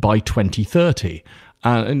in by 2030.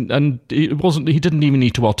 And it wasn't. He didn't even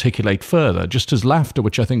need to articulate further. Just his laughter,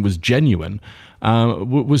 which I think was genuine,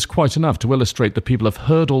 was quite enough to illustrate that people have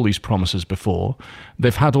heard all these promises before.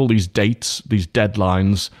 They've had all these dates, these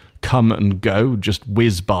deadlines come and go, just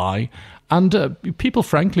whiz by. And people,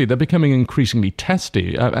 frankly, they're becoming increasingly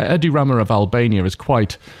testy. Edi Rama of Albania is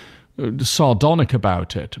quite sardonic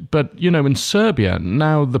about it. But, in Serbia,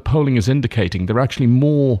 now the polling is indicating there are actually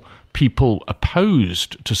more people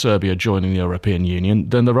opposed to Serbia joining the European Union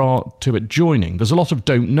than there are to it joining. There's a lot of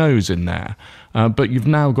don't knows in there, but you've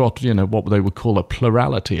now got, what they would call a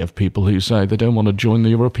plurality of people who say they don't want to join the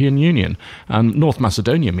European Union. And North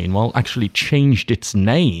Macedonia, meanwhile, actually changed its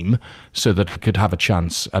name so that it could have a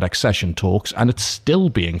chance at accession talks, and it's still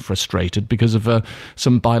being frustrated because of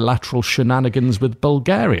some bilateral shenanigans with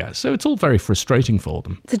Bulgaria. So it's all very frustrating for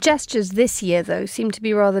them. The gestures this year, though, seem to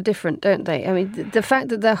be rather different, don't they? I mean, the fact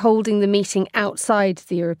that they're holding the meeting outside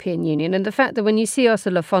the European Union, and the fact that when you see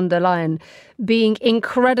Ursula von der Leyen being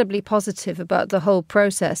incredibly positive about the whole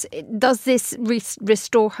process, does this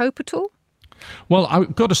restore hope at all? Well,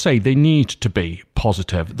 I've got to say, they need to be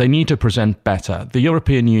positive. They need to present better. The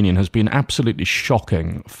European Union has been absolutely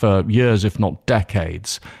shocking for years, if not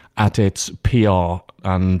decades, at its PR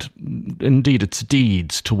and indeed its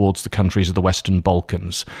deeds towards the countries of the Western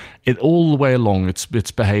Balkans. All the way along, it's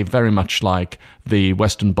behaved very much like the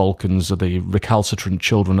Western Balkans are the recalcitrant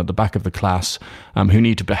children at the back of the class who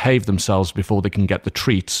need to behave themselves before they can get the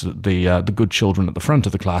treats that the good children at the front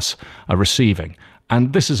of the class are receiving.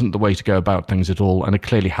 And this isn't the way to go about things at all, and it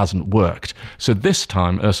clearly hasn't worked. So this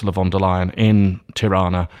time, Ursula von der Leyen in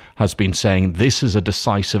Tirana has been saying, this is a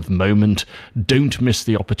decisive moment. Don't miss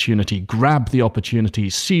the opportunity. Grab the opportunity.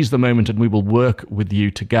 Seize the moment, and we will work with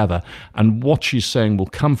you together. And what she's saying will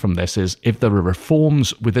come from this is, if there are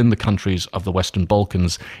reforms within the countries of the Western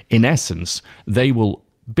Balkans, in essence, they will,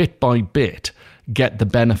 bit by bit, get the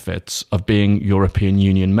benefits of being European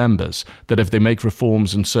Union members. That if they make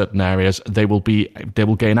reforms in certain areas, they will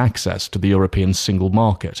gain access to the European single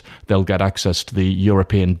market. They'll get access to the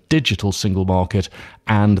European digital single market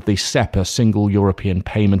and the SEPA, Single European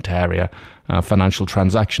Payment Area, financial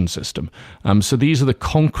transaction system. So these are the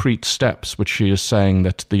concrete steps which she is saying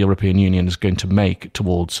that the European Union is going to make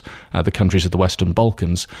towards the countries of the Western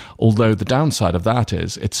Balkans. Although the downside of that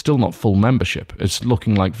is it's still not full membership. It's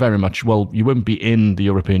looking like very much, well, you won't be in the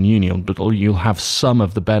European Union, but you'll have some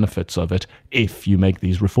of the benefits of it if you make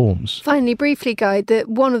these reforms. Finally, briefly, Guy, that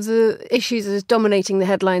one of the issues that is dominating the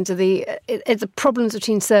headlines are the problems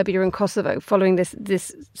between Serbia and Kosovo following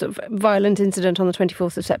this sort of violent incident on the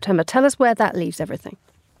 24th of September. Tell us where that leaves everything.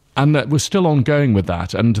 And we're still ongoing with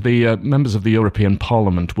that. And the members of the European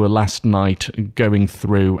Parliament were last night going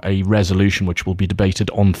through a resolution which will be debated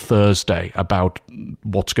on Thursday about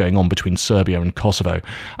what's going on between Serbia and Kosovo.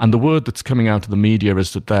 And the word that's coming out of the media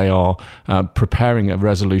is that they are preparing a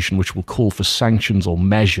resolution which will call for sanctions or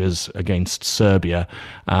measures against Serbia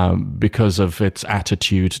because of its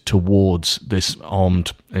attitude towards this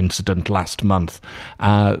armed incident last month.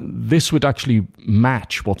 This would actually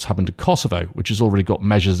match what's happened to Kosovo, which has already got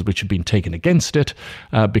measures which have been taken against it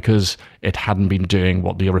because it hadn't been doing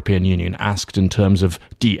what the European Union asked in terms of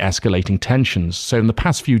de-escalating tensions. So in the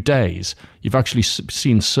past few days, you've actually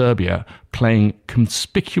seen Serbia playing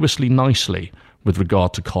conspicuously nicely with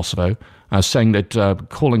regard to Kosovo, saying that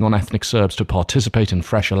calling on ethnic Serbs to participate in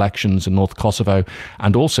fresh elections in North Kosovo,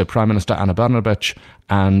 and also Prime Minister Ana Brnabić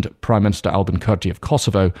and Prime Minister Albin Kurti of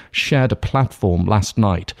Kosovo shared a platform last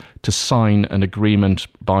night to sign an agreement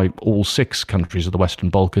by all 6 countries of the Western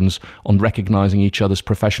Balkans on recognising each other's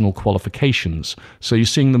professional qualifications. So you're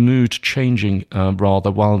seeing the mood changing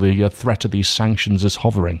rather while the threat of these sanctions is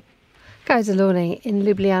hovering. Guy Zalorni in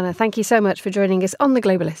Ljubljana, thank you so much for joining us on The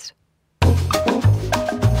Globalist.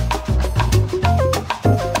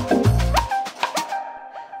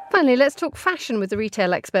 Finally, let's talk fashion with the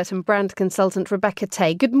retail expert and brand consultant Rebecca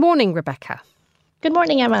Tay. Good morning, Rebecca. Good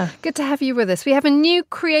morning, Emma. Good to have you with us. We have a new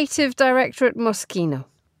creative director at Moschino.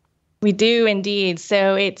 We do indeed.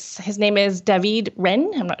 So his name is David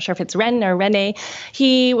Ren. I'm not sure if it's Ren or Rene.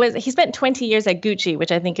 He spent 20 years at Gucci,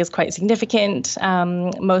 which I think is quite significant.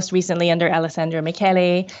 Most recently under Alessandro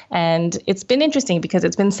Michele, and it's been interesting because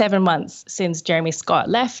it's been 7 months since Jeremy Scott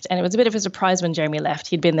left, and it was a bit of a surprise when Jeremy left.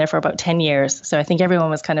 He'd been there for about 10 years, so I think everyone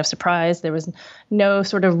was kind of surprised. There was no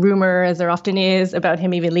sort of rumor, as there often is, about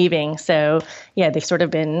him even leaving. So yeah, they've sort of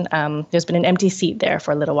been there's been an empty seat there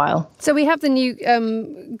for a little while. So we have the new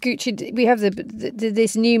Gucci. We have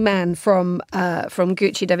this new man from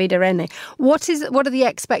Gucci, Davide Rene. What are the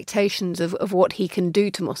expectations of what he can do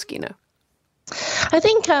to Moschino? I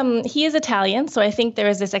think he is Italian, so I think there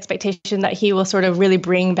is this expectation that he will sort of really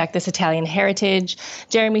bring back this Italian heritage.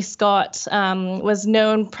 Jeremy Scott was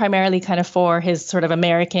known primarily kind of for his sort of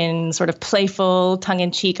American, sort of playful,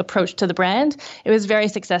 tongue-in-cheek approach to the brand. It was very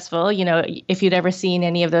successful. You know, if you'd ever seen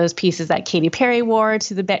any of those pieces that Katy Perry wore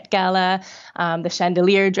to the Met Gala, the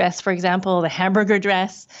chandelier dress, for example, the hamburger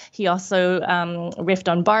dress. He also riffed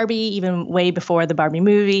on Barbie, even way before the Barbie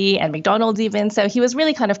movie, and McDonald's even. So he was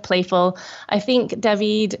really kind of playful. I think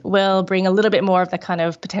David will bring a little bit more of the kind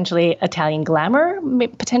of potentially Italian glamour,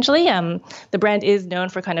 potentially. The brand is known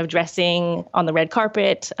for kind of dressing on the red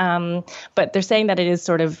carpet, but they're saying that it is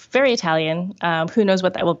sort of very Italian. Who knows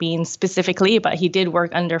what that will mean specifically, but he did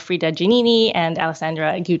work under Frida Giannini and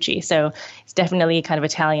Alessandra Gucci, so it's definitely kind of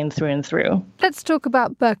Italian through and through. Let's talk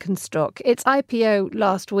about Birkenstock. Its IPO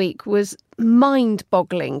last week was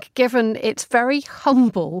mind-boggling, given its very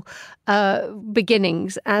humble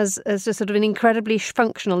beginnings as a sort of an incredibly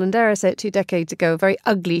functional, and dare I say it 2 decades ago, a very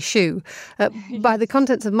ugly shoe. By the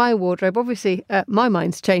contents of my wardrobe, obviously my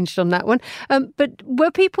mind's changed on that one. But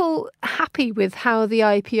were people happy with how the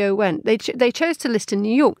IPO went? They chose to list in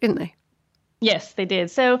New York, didn't they? Yes, they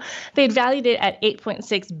did. So they'd valued it at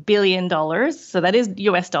 $8.6 billion. So that is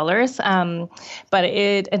US dollars. But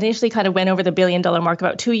it initially kind of went over the $1 billion mark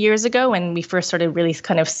about 2 years ago when we first started really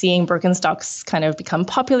kind of seeing Birkenstocks kind of become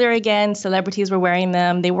popular again. Celebrities were wearing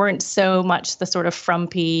them. They weren't so much the sort of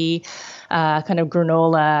frumpy, kind of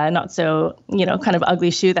granola, not so, kind of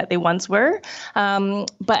ugly shoe that they once were.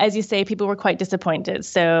 But as you say, people were quite disappointed.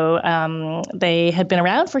 So they had been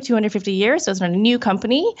around for 250 years. So it's not a new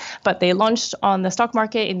company, but they launched on the stock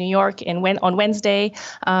market in New York and went on Wednesday,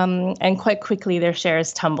 and quite quickly their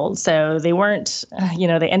shares tumbled. So they weren't,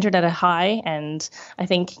 they entered at a high, and I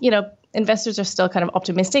think, investors are still kind of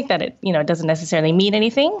optimistic that it doesn't necessarily mean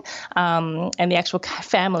anything. And the actual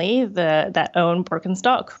family that owned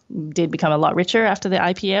Birkenstock did become a lot richer after the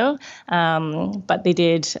IPO, but they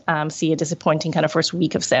did see a disappointing kind of first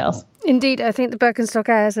week of sales. Indeed, I think the Birkenstock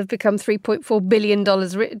heirs have become $3.4 billion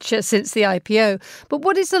richer since the IPO. But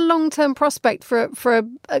what is the long-term prospect for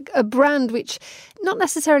a brand which not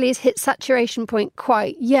necessarily has hit saturation point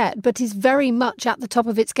quite yet, but is very much at the top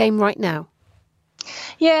of its game right now?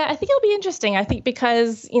 Yeah, I think it'll be interesting. I think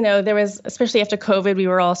because, there was, especially after COVID, we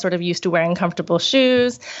were all sort of used to wearing comfortable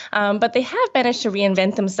shoes, but they have managed to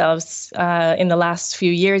reinvent themselves in the last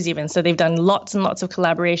few years even. So they've done lots and lots of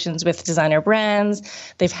collaborations with designer brands.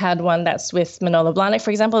 They've had one that's with Manolo Blahnik,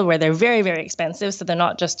 for example, where they're very, very expensive. So they're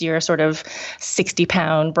not just your sort of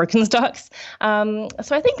 60-pound Birkenstocks.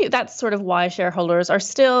 So I think that's sort of why shareholders are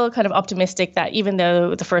still kind of optimistic that even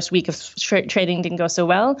though the first week of trading didn't go so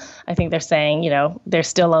well, I think they're saying, there's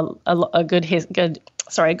still a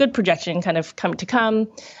good projection kind of come.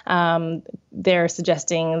 They're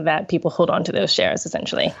suggesting that people hold on to those shares,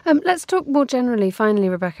 essentially. Let's talk more generally, finally,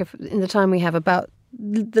 Rebecca, in the time we have, about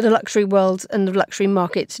the luxury world and the luxury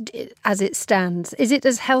market as it stands. Is it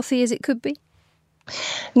as healthy as it could be?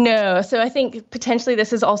 No. So I think potentially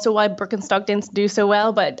this is also why Birkenstock didn't do so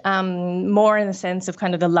well, but more in the sense of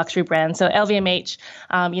kind of the luxury brand. So LVMH,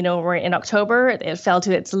 we're in October, it fell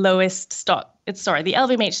to its lowest stock. The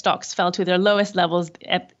LVMH stocks fell to their lowest levels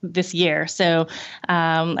this year. So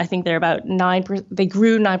I think they're about 9%. They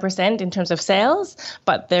grew 9% in terms of sales,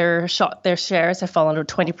 but their shares have fallen to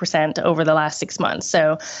 20% over the last 6 months.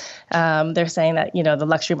 So they're saying that, the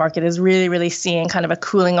luxury market is really, really seeing kind of a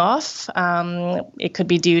cooling off. It could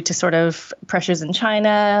be due to sort of pressures in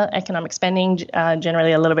China, economic spending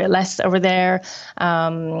generally a little bit less over there.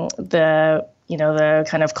 The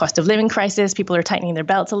kind of cost of living crisis, people are tightening their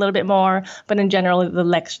belts a little bit more. But in general,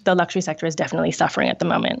 the luxury sector is definitely suffering at the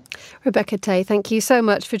moment. Rebecca Tay, thank you so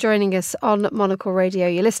much for joining us on Monocle Radio.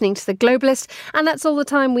 You're listening to The Globalist, and that's all the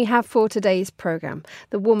time we have for today's programme.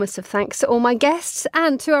 The warmest of thanks to all my guests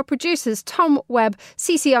and to our producers, Tom Webb,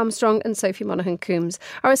 Cece Armstrong and Sophie Monaghan-Coombs.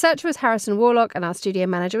 Our researcher was Harrison Warlock and our studio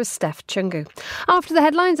manager was Steph Chungu. After the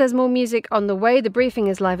headlines, there's more music on the way. The briefing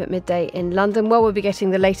is live at midday in London, where we'll be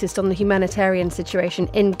getting the latest on the humanitarian situation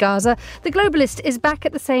in Gaza. The Globalist is back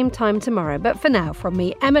at the same time tomorrow. But for now, from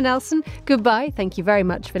me, Emma Nelson, goodbye. Thank you very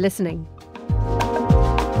much for listening.